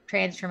kind of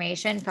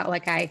transformation, felt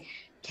like I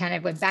kind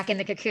of went back in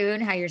the cocoon,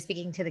 how you're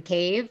speaking to the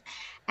cave,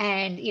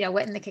 and,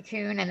 went in the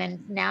cocoon, and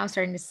then now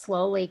starting to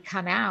slowly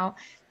come out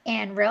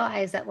and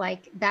realize that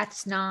like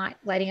that's not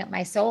lighting up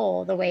my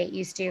soul the way it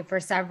used to for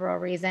several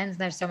reasons.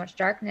 There's so much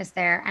darkness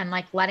there, and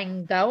like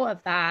letting go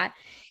of that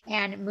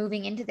and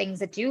moving into things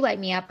that do light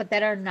me up, but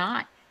that are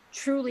not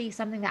truly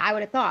something that I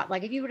would have thought.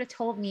 Like if you would have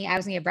told me I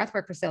was gonna be a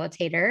breathwork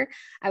facilitator,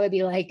 I would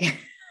be like,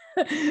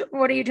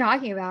 what are you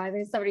talking about? I've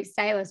been somebody's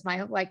stylist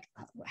my like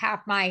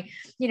half my,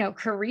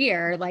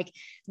 career. Like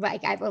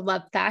I've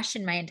loved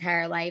fashion my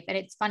entire life. And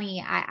it's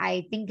funny,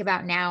 I think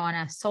about now on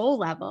a soul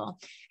level,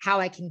 how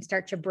I can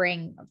start to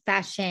bring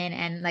fashion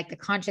and like the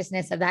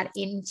consciousness of that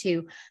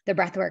into the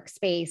breathwork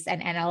space,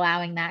 and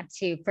allowing that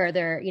to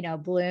further,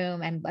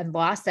 bloom and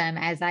blossom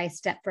as I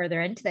step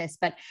further into this.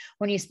 But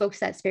when you spoke to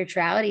that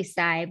spirituality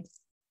side,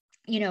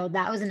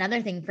 that was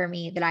another thing for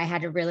me that I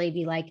had to really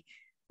be like,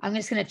 I'm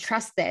just going to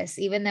trust this,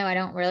 even though I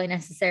don't really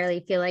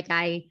necessarily feel like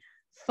I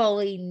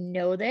fully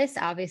know this.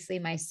 Obviously,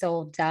 my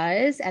soul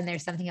does. And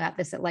there's something about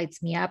this that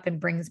lights me up and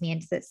brings me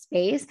into this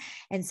space.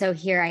 And so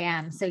here I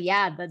am. So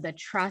yeah, the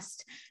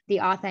trust,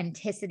 the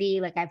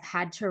authenticity, like I've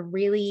had to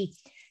really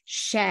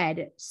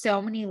shed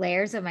so many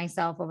layers of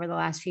myself over the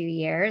last few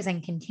years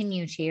and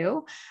continue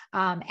to.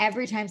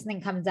 Every time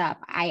something comes up,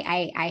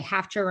 I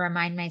have to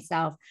remind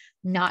myself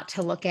not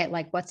to look at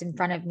like what's in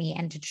front of me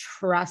and to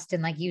trust.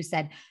 And like you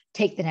said,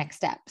 take the next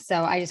step.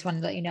 So I just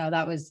wanted to let you know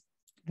that was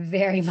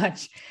very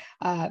much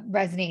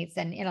resonates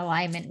and in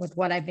alignment with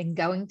what I've been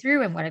going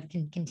through and what I've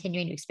been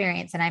continuing to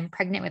experience. And I'm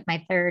pregnant with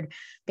my third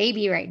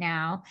baby right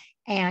now.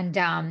 And,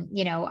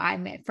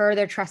 I'm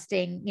further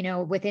trusting,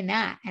 within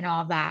that and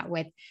all of that,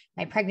 with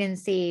my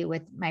pregnancy,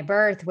 with my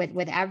birth,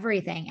 with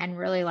everything, and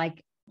really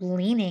like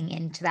leaning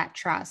into that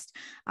trust,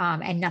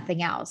 and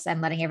nothing else,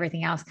 and letting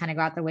everything else kind of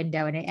go out the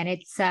window. And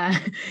it's,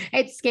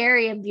 it's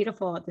scary and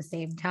beautiful at the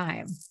same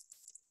time.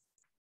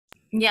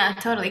 Yeah,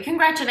 totally.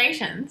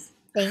 Congratulations.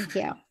 Thank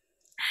you.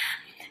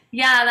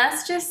 Yeah,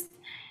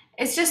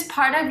 it's just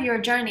part of your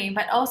journey,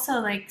 but also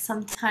like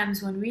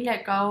sometimes when we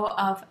let go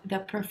of the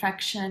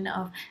perfection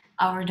of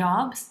our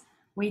jobs,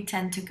 we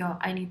tend to go,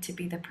 I need to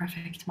be the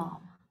perfect mom.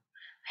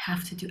 I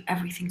have to do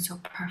everything so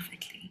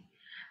perfectly.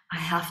 I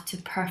have to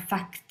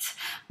perfect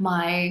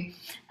my,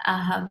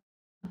 and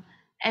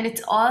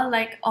it's all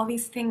like all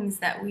these things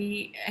that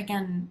we,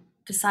 again,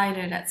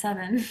 decided at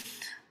 7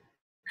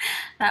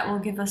 that will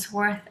give us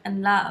worth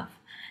and love.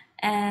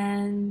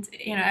 And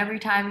every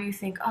time you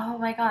think, oh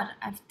my God,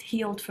 I've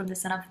healed from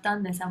this and I've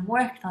done this, I've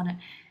worked on it,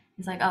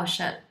 it's like, oh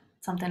shit,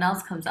 something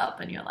else comes up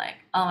and you're like,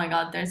 oh my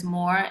God, there's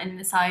more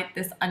inside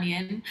this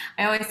onion.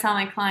 I always tell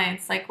my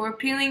clients, like, we're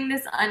peeling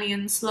this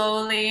onion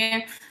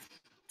slowly.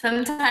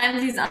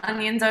 Sometimes these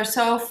onions are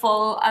so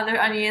full, other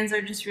onions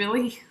are just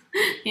really,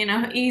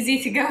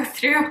 easy to go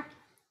through.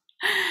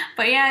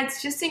 But yeah,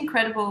 it's just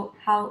incredible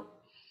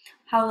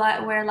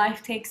where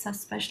life takes us,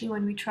 especially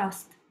when we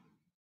trust.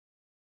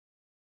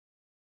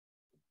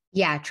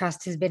 Yeah,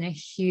 trust has been a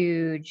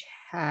huge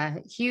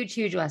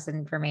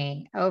lesson for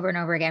me over and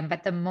over again.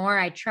 But the more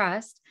I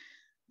trust,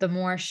 the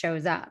more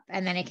shows up.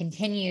 And then it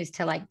continues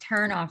to like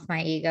turn off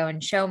my ego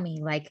and show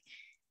me like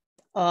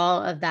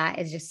all of that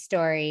is just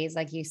stories.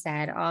 Like you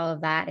said, all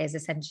of that is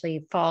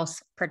essentially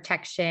false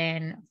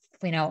protection,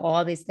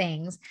 all these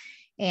things.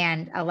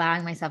 And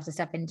allowing myself to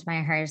step into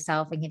my higher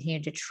self and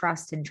continue to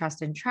trust and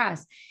trust and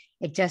trust,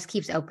 it just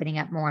keeps opening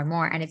up more and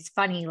more. And it's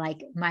funny,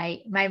 like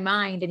my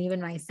mind and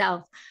even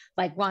myself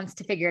like wants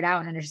to figure it out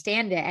and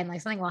understand it. And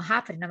like something will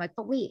happen. And I'm like,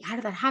 but wait, how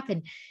did that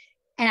happen?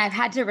 And I've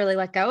had to really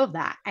let go of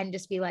that and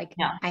just be like,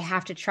 Yeah. I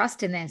have to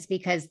trust in this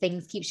because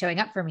things keep showing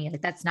up for me.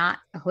 Like that's not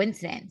a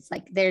coincidence.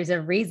 Like there's a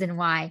reason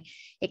why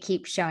it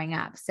keeps showing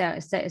up. So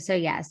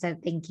yeah. So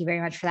thank you very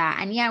much for that.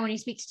 And yeah, when you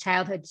speak to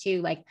childhood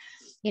too, like,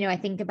 I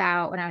think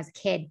about when I was a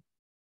kid,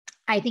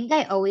 I think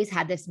I always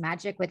had this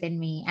magic within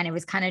me, and it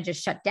was kind of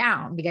just shut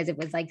down because it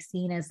was like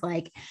seen as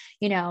like,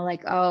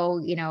 like,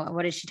 oh,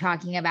 what is she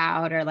talking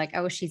about? Or like,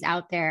 oh, she's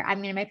out there. I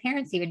mean, my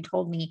parents even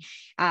told me,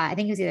 I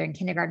think it was either in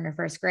kindergarten or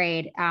first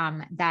grade,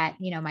 that,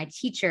 my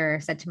teacher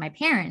said to my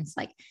parents,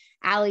 like,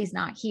 Allie's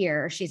not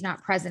here. She's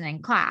not present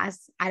in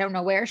class. I don't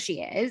know where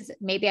she is.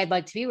 Maybe I'd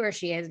like to be where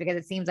she is because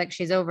it seems like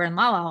she's over in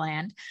La La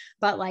Land,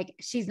 but like,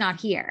 she's not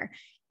here.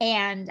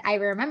 And I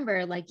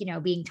remember like,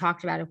 being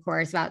talked about, of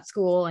course, about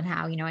school and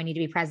how, I need to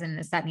be present and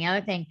this, that, and the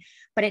other thing,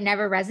 but it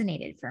never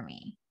resonated for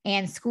me.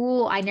 And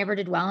school, I never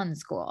did well in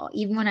school.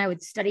 Even when I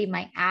would study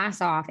my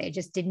ass off, it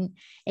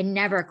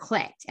never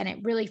clicked. And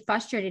it really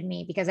frustrated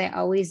me because I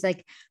always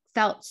like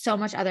felt so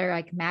much other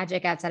like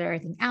magic outside of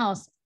everything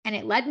else. And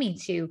it led me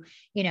to,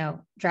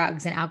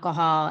 drugs and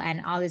alcohol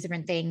and all these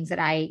different things that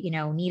I,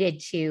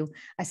 needed to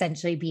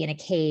essentially be in a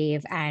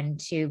cave and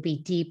to be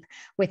deep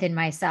within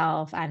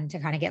myself and to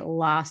kind of get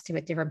lost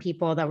with different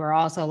people that were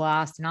also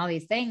lost and all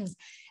these things.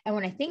 And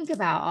when I think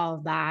about all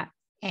of that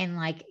and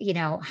like,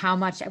 how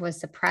much I was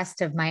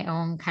suppressed of my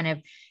own kind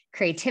of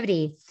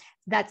creativity,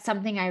 that's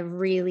something I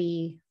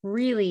really,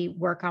 really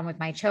work on with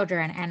my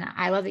children. And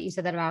I love that you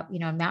said that about,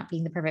 not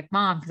being the perfect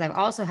mom, because I've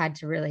also had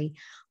to really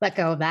let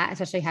go of that,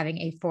 especially having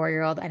a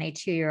 4-year-old and a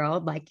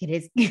 2-year-old, like it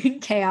is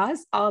chaos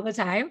all the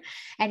time.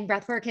 And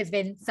breathwork has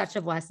been such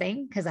a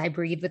blessing because I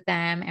breathe with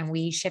them and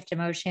we shift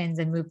emotions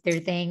and move through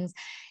things.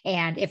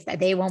 And if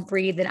they won't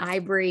breathe, then I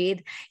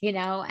breathe,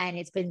 and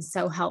it's been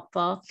so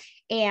helpful.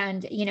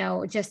 and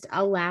just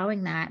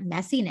allowing that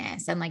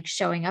messiness and like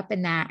showing up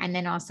in that, and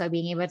then also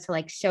being able to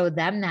like show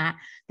them that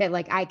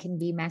like I can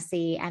be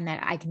messy and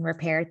that I can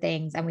repair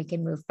things and we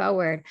can move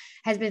forward,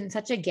 has been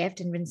such a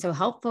gift and been so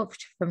helpful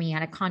for me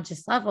on a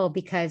conscious level,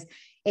 because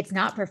it's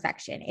not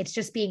perfection. It's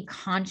just being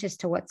conscious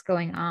to what's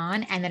going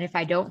on. And then if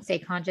I don't stay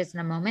conscious in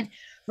a moment,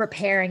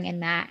 repairing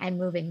in that and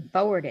moving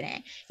forward in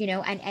it,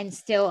 and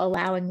still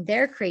allowing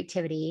their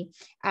creativity,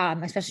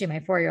 especially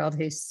my 4-year old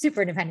who's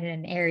super independent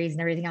and Aries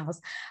and everything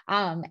else,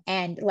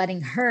 and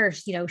letting her,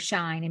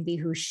 shine and be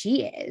who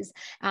she is,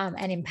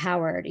 and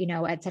empowered,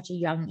 at such a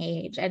young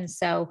age. And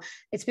so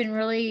it's been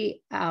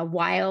really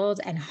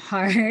wild and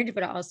hard,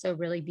 but also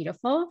really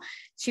beautiful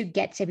to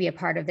get to be a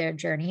part of their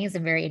journeys.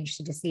 I'm very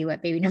interested to see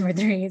what baby number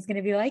 3 is going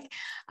to be like.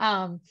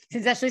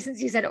 Especially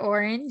since you said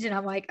orange, and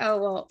I'm like, oh,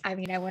 well, I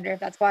mean, I wonder if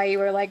that's why you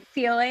were like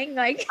feeling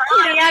like,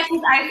 Oh, yeah,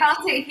 because I felt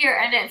it here,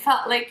 and it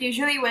felt like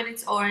usually when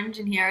it's orange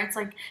in here, it's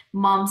like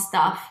mom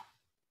stuff.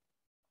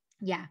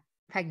 yeah,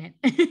 pregnant.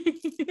 Pregnant,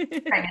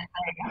 there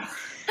you go.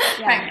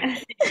 Yeah.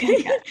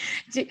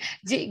 Pregnant.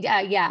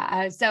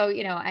 Yeah. So,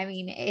 I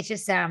mean, it's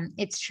just,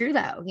 it's true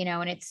though,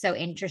 and it's so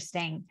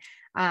interesting,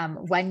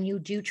 when you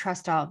do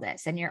trust all of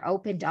this and you're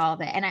open to all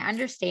of it. And I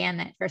understand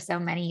that for so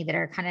many that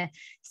are kind of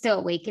still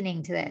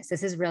awakening to this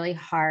is really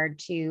hard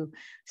to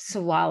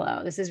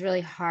swallow. This is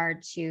really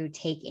hard to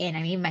take in.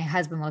 I mean, my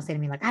husband will say to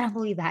me, like, I don't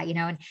believe that,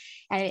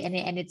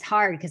 and it's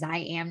hard because I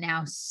am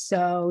now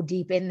so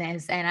deep in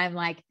this, and I'm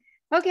like,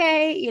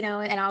 okay,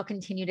 and I'll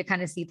continue to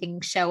kind of see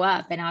things show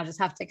up, and I'll just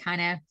have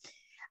to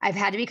I've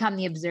had to become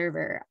the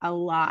observer a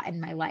lot in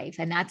my life.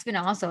 And that's been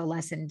also a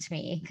lesson to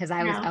me, because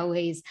I was Yeah.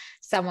 always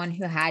someone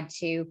who had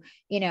to,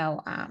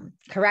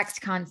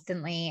 correct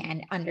constantly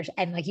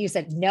and like you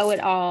said, know it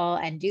all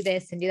and do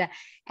this and do that.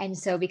 And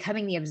so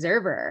becoming the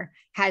observer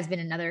has been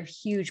another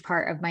huge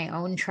part of my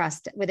own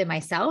trust within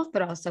myself,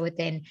 but also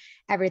within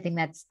everything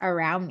that's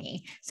around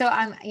me. So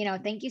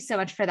thank you so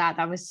much for that.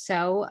 That was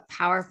so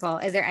powerful.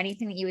 Is there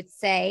anything that you would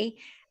say,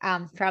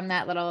 from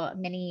that little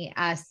mini,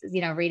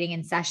 reading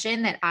in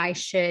session that I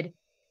should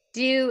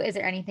do? Is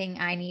there anything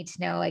I need to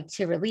know, like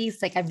to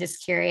release? Like, I'm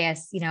just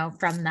curious,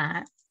 from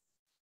that.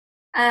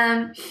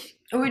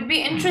 It would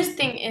be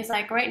interesting is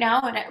like right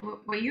now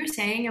what you're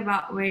saying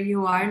about where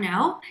you are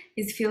now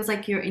is feels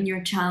like you're in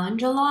your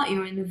challenge a lot,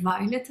 you're in the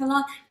violet a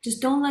lot.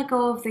 Just don't let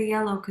go of the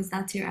yellow because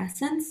that's your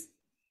essence.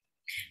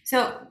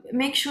 So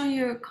make sure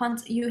you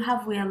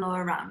have yellow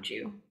around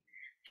you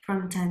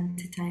from time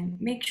to time.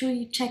 Make sure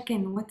you check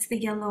in. What's the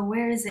yellow?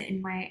 Where is it in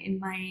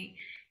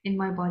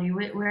my body?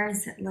 Where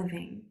is it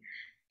living?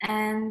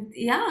 And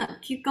yeah,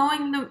 keep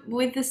going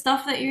with the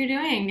stuff that you're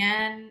doing,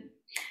 and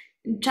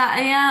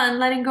yeah, and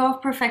letting go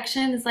of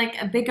perfection is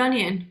like a big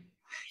onion.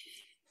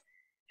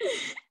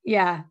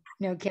 Yeah,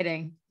 no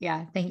kidding.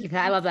 Yeah, thank you for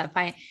that. I love that.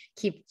 Fine.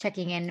 Keep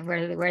checking in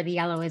where the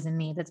yellow is in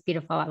me. That's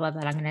beautiful. I love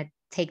that. I'm going to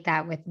take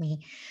that with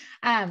me.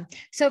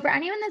 So for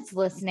anyone that's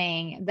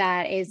listening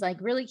that is like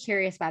really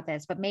curious about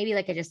this, but maybe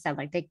like I just said,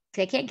 like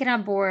they can't get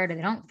on board, or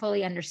they don't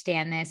fully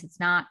understand this,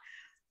 it's not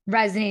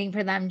resonating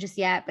for them just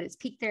yet, but it's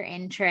piqued their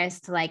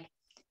interest. Like,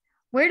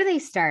 where do they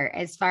start?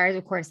 As far as,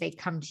 of course, they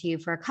come to you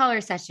for a color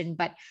session,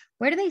 but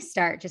where do they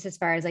start just as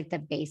far as like the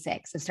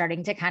basics of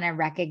starting to kind of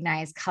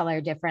recognize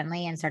color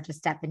differently and start to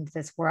step into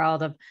this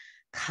world of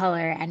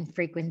color and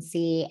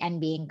frequency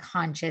and being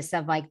conscious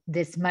of like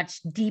this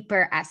much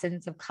deeper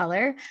essence of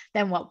color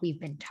than what we've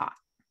been taught?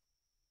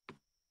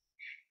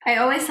 I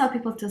always tell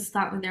people to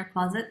start with their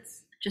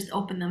closets. Just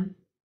open them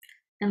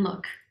and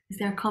look. Is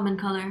there a common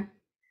color?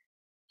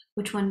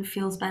 Which one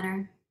feels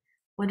better?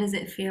 What does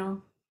it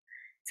feel?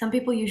 Some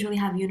people usually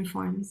have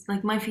uniforms.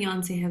 Like my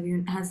fiance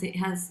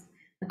has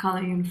a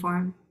color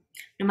uniform.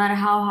 No matter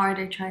how hard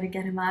I try to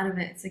get him out of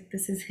it, it's like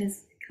this is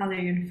his color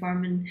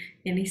uniform and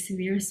it needs to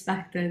be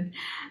respected.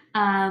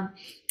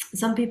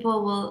 Some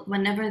people will,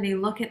 whenever they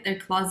look at their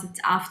closets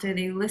after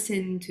they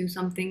listen to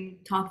something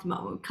talked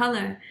about with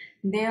color,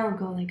 they'll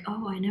go like,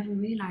 oh, I never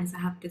realized I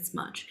have this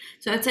much.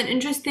 So it's an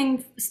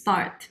interesting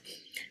start.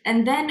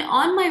 And then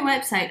on my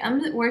website,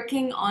 I'm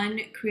working on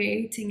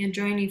creating a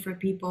journey for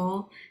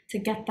people to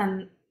get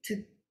them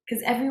to,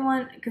 because I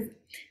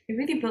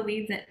really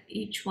believe that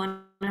each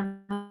one of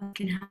us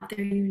can have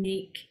their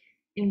unique,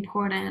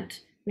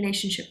 important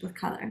relationship with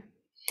color.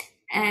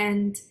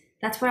 And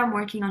that's what I'm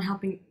working on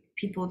helping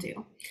people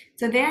do.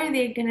 So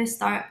they can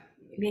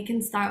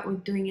start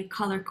with doing a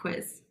color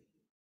quiz.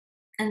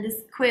 And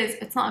this quiz,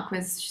 it's not a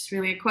quiz, it's just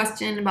really a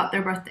question about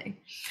their birthday.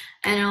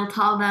 And it'll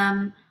tell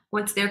them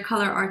what's their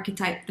color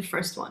archetype, the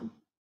first one.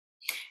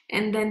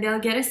 And then they'll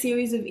get a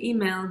series of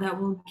email that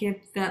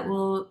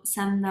will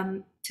send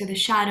them to the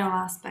shadow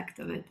aspect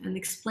of it and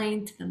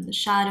explain to them the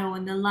shadow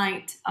and the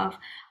light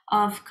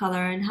of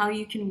color and how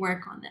you can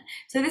work on it.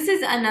 So this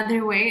is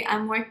another way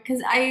I'm working,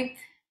 because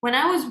when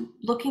I was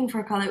looking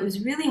for color, it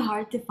was really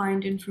hard to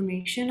find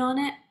information on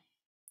it.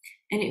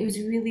 And it was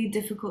really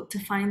difficult to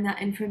find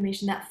that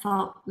information that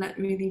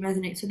really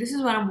resonates. So this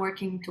is what I'm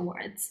working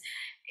towards.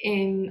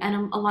 And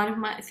a lot of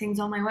my things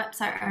on my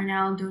website are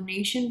now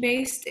donation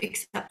based,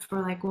 except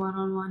for like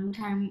one-on-one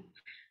time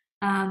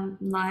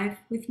live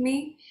with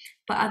me.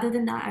 But other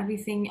than that,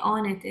 everything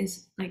on it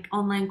is like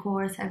online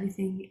course,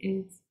 everything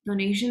is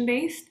donation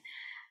based.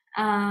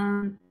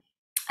 Um,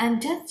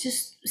 and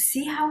just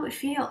see how it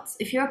feels.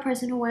 If you're a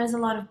person who wears a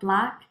lot of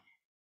black,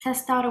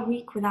 test out a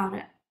week without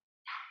it.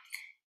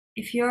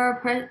 If you're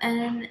a person,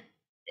 and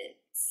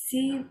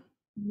see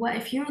what,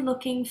 if you're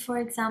looking, for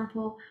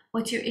example,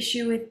 what's your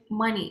issue with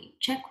money,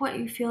 check what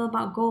you feel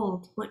about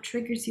gold, what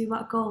triggers you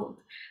about gold.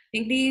 I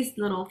think these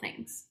little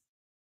things.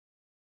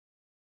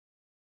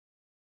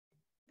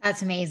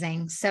 That's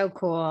amazing. So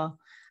cool.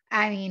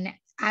 I mean,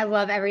 I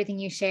love everything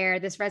you share.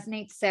 This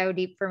resonates so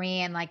deep for me.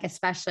 And like,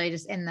 especially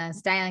just in the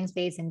styling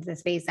space and the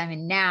space I'm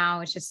in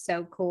now, it's just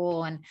so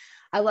cool. And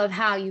I love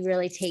how you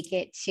really take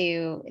it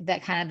to the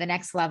kind of the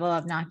next level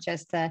of not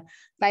just the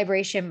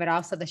vibration, but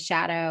also the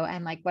shadow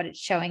and like what it's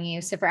showing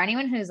you. So for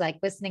anyone who's like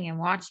listening and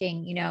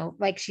watching,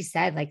 like she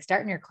said, like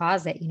start in your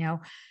closet,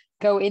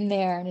 go in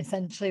there and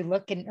essentially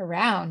looking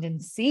around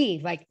and see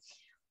like,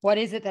 what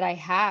is it that I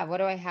have? What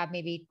do I have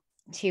maybe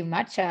too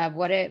much of?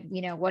 What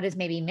is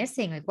maybe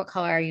missing? Like what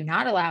color are you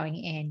not allowing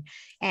in?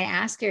 And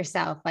ask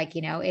yourself, like,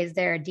 is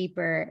there a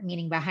deeper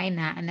meaning behind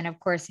that? And then of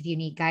course, if you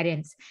need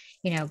guidance,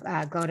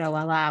 go to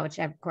Walaa, which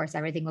of course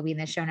everything will be in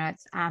the show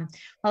notes.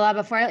 Walaa,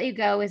 before I let you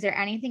go, is there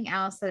anything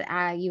else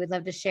that you would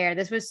love to share?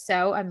 This was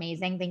so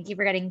amazing. Thank you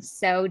for getting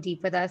so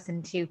deep with us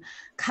into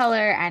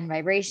color and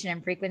vibration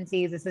and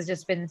frequencies. This has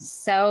just been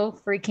so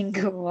freaking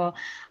cool.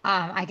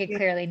 I could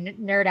clearly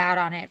nerd out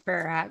on it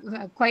for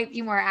quite a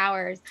few more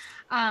hours.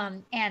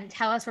 And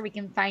tell us where we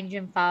can find you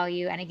and follow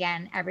you. And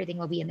again, everything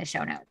will be in the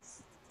show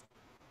notes.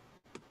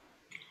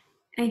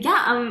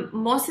 Yeah,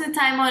 most of the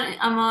time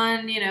I'm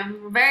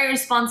on, very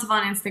responsive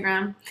on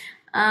Instagram.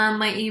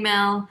 My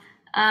email.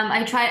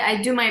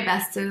 I do my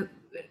best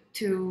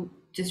to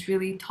just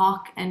really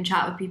talk and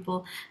chat with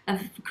people.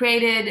 I've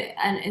created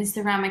an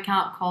Instagram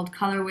account called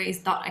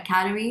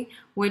colorways.academy,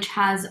 which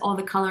has all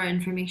the color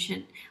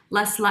information,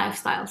 less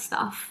lifestyle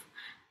stuff,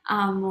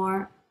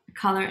 more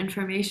color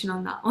information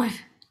on that one.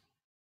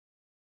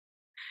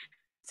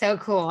 So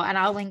cool. And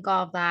I'll link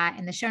all of that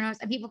in the show notes.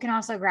 And people can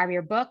also grab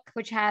your book,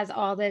 which has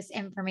all this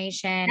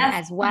information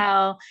Yes, as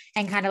well,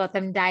 and kind of let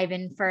them dive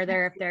in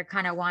further if they're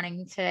kind of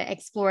wanting to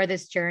explore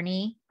this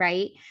journey,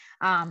 right?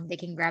 They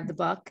can grab the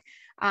book.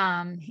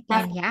 And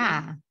definitely.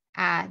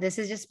 yeah, this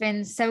has just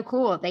been so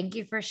cool. Thank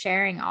you for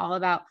sharing all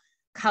about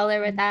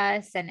color with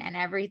us and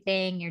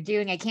everything you're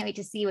doing. I can't wait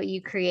to see what you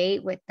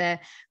create with the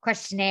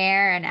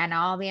questionnaire and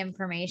all the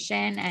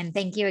information. And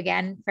thank you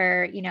again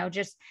for,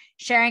 just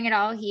sharing it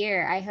all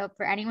here. I hope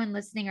for anyone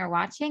listening or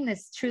watching,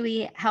 this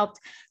truly helped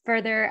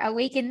further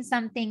awaken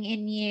something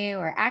in you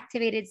or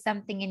activated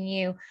something in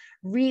you.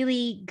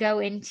 Really go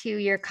into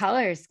your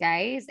colors,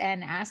 guys,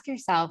 and ask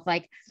yourself,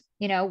 like,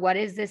 what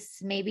is this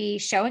maybe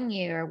showing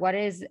you, or what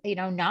is,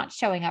 not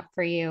showing up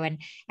for you,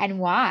 and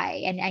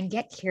why, and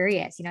get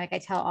curious. Like I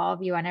tell all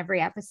of you on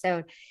every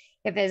episode,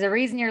 if there's a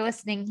reason you're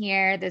listening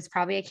here, there's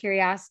probably a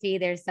curiosity,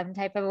 there's some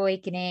type of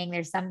awakening,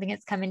 there's something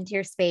that's come into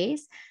your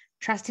space.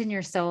 Trust in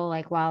your soul,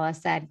 like Walaa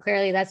said.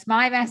 Clearly, that's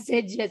my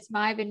message. It's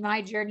been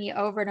my journey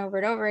over and over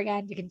and over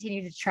again to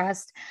continue to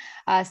trust.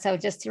 So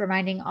just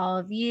reminding all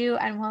of you,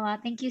 and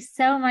Walaa, thank you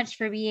so much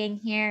for being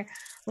here.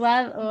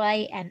 Love,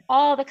 light, and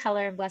all the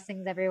color and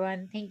blessings,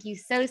 everyone. Thank you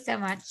so, so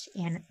much.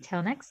 And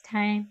until next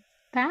time,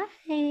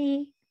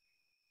 bye.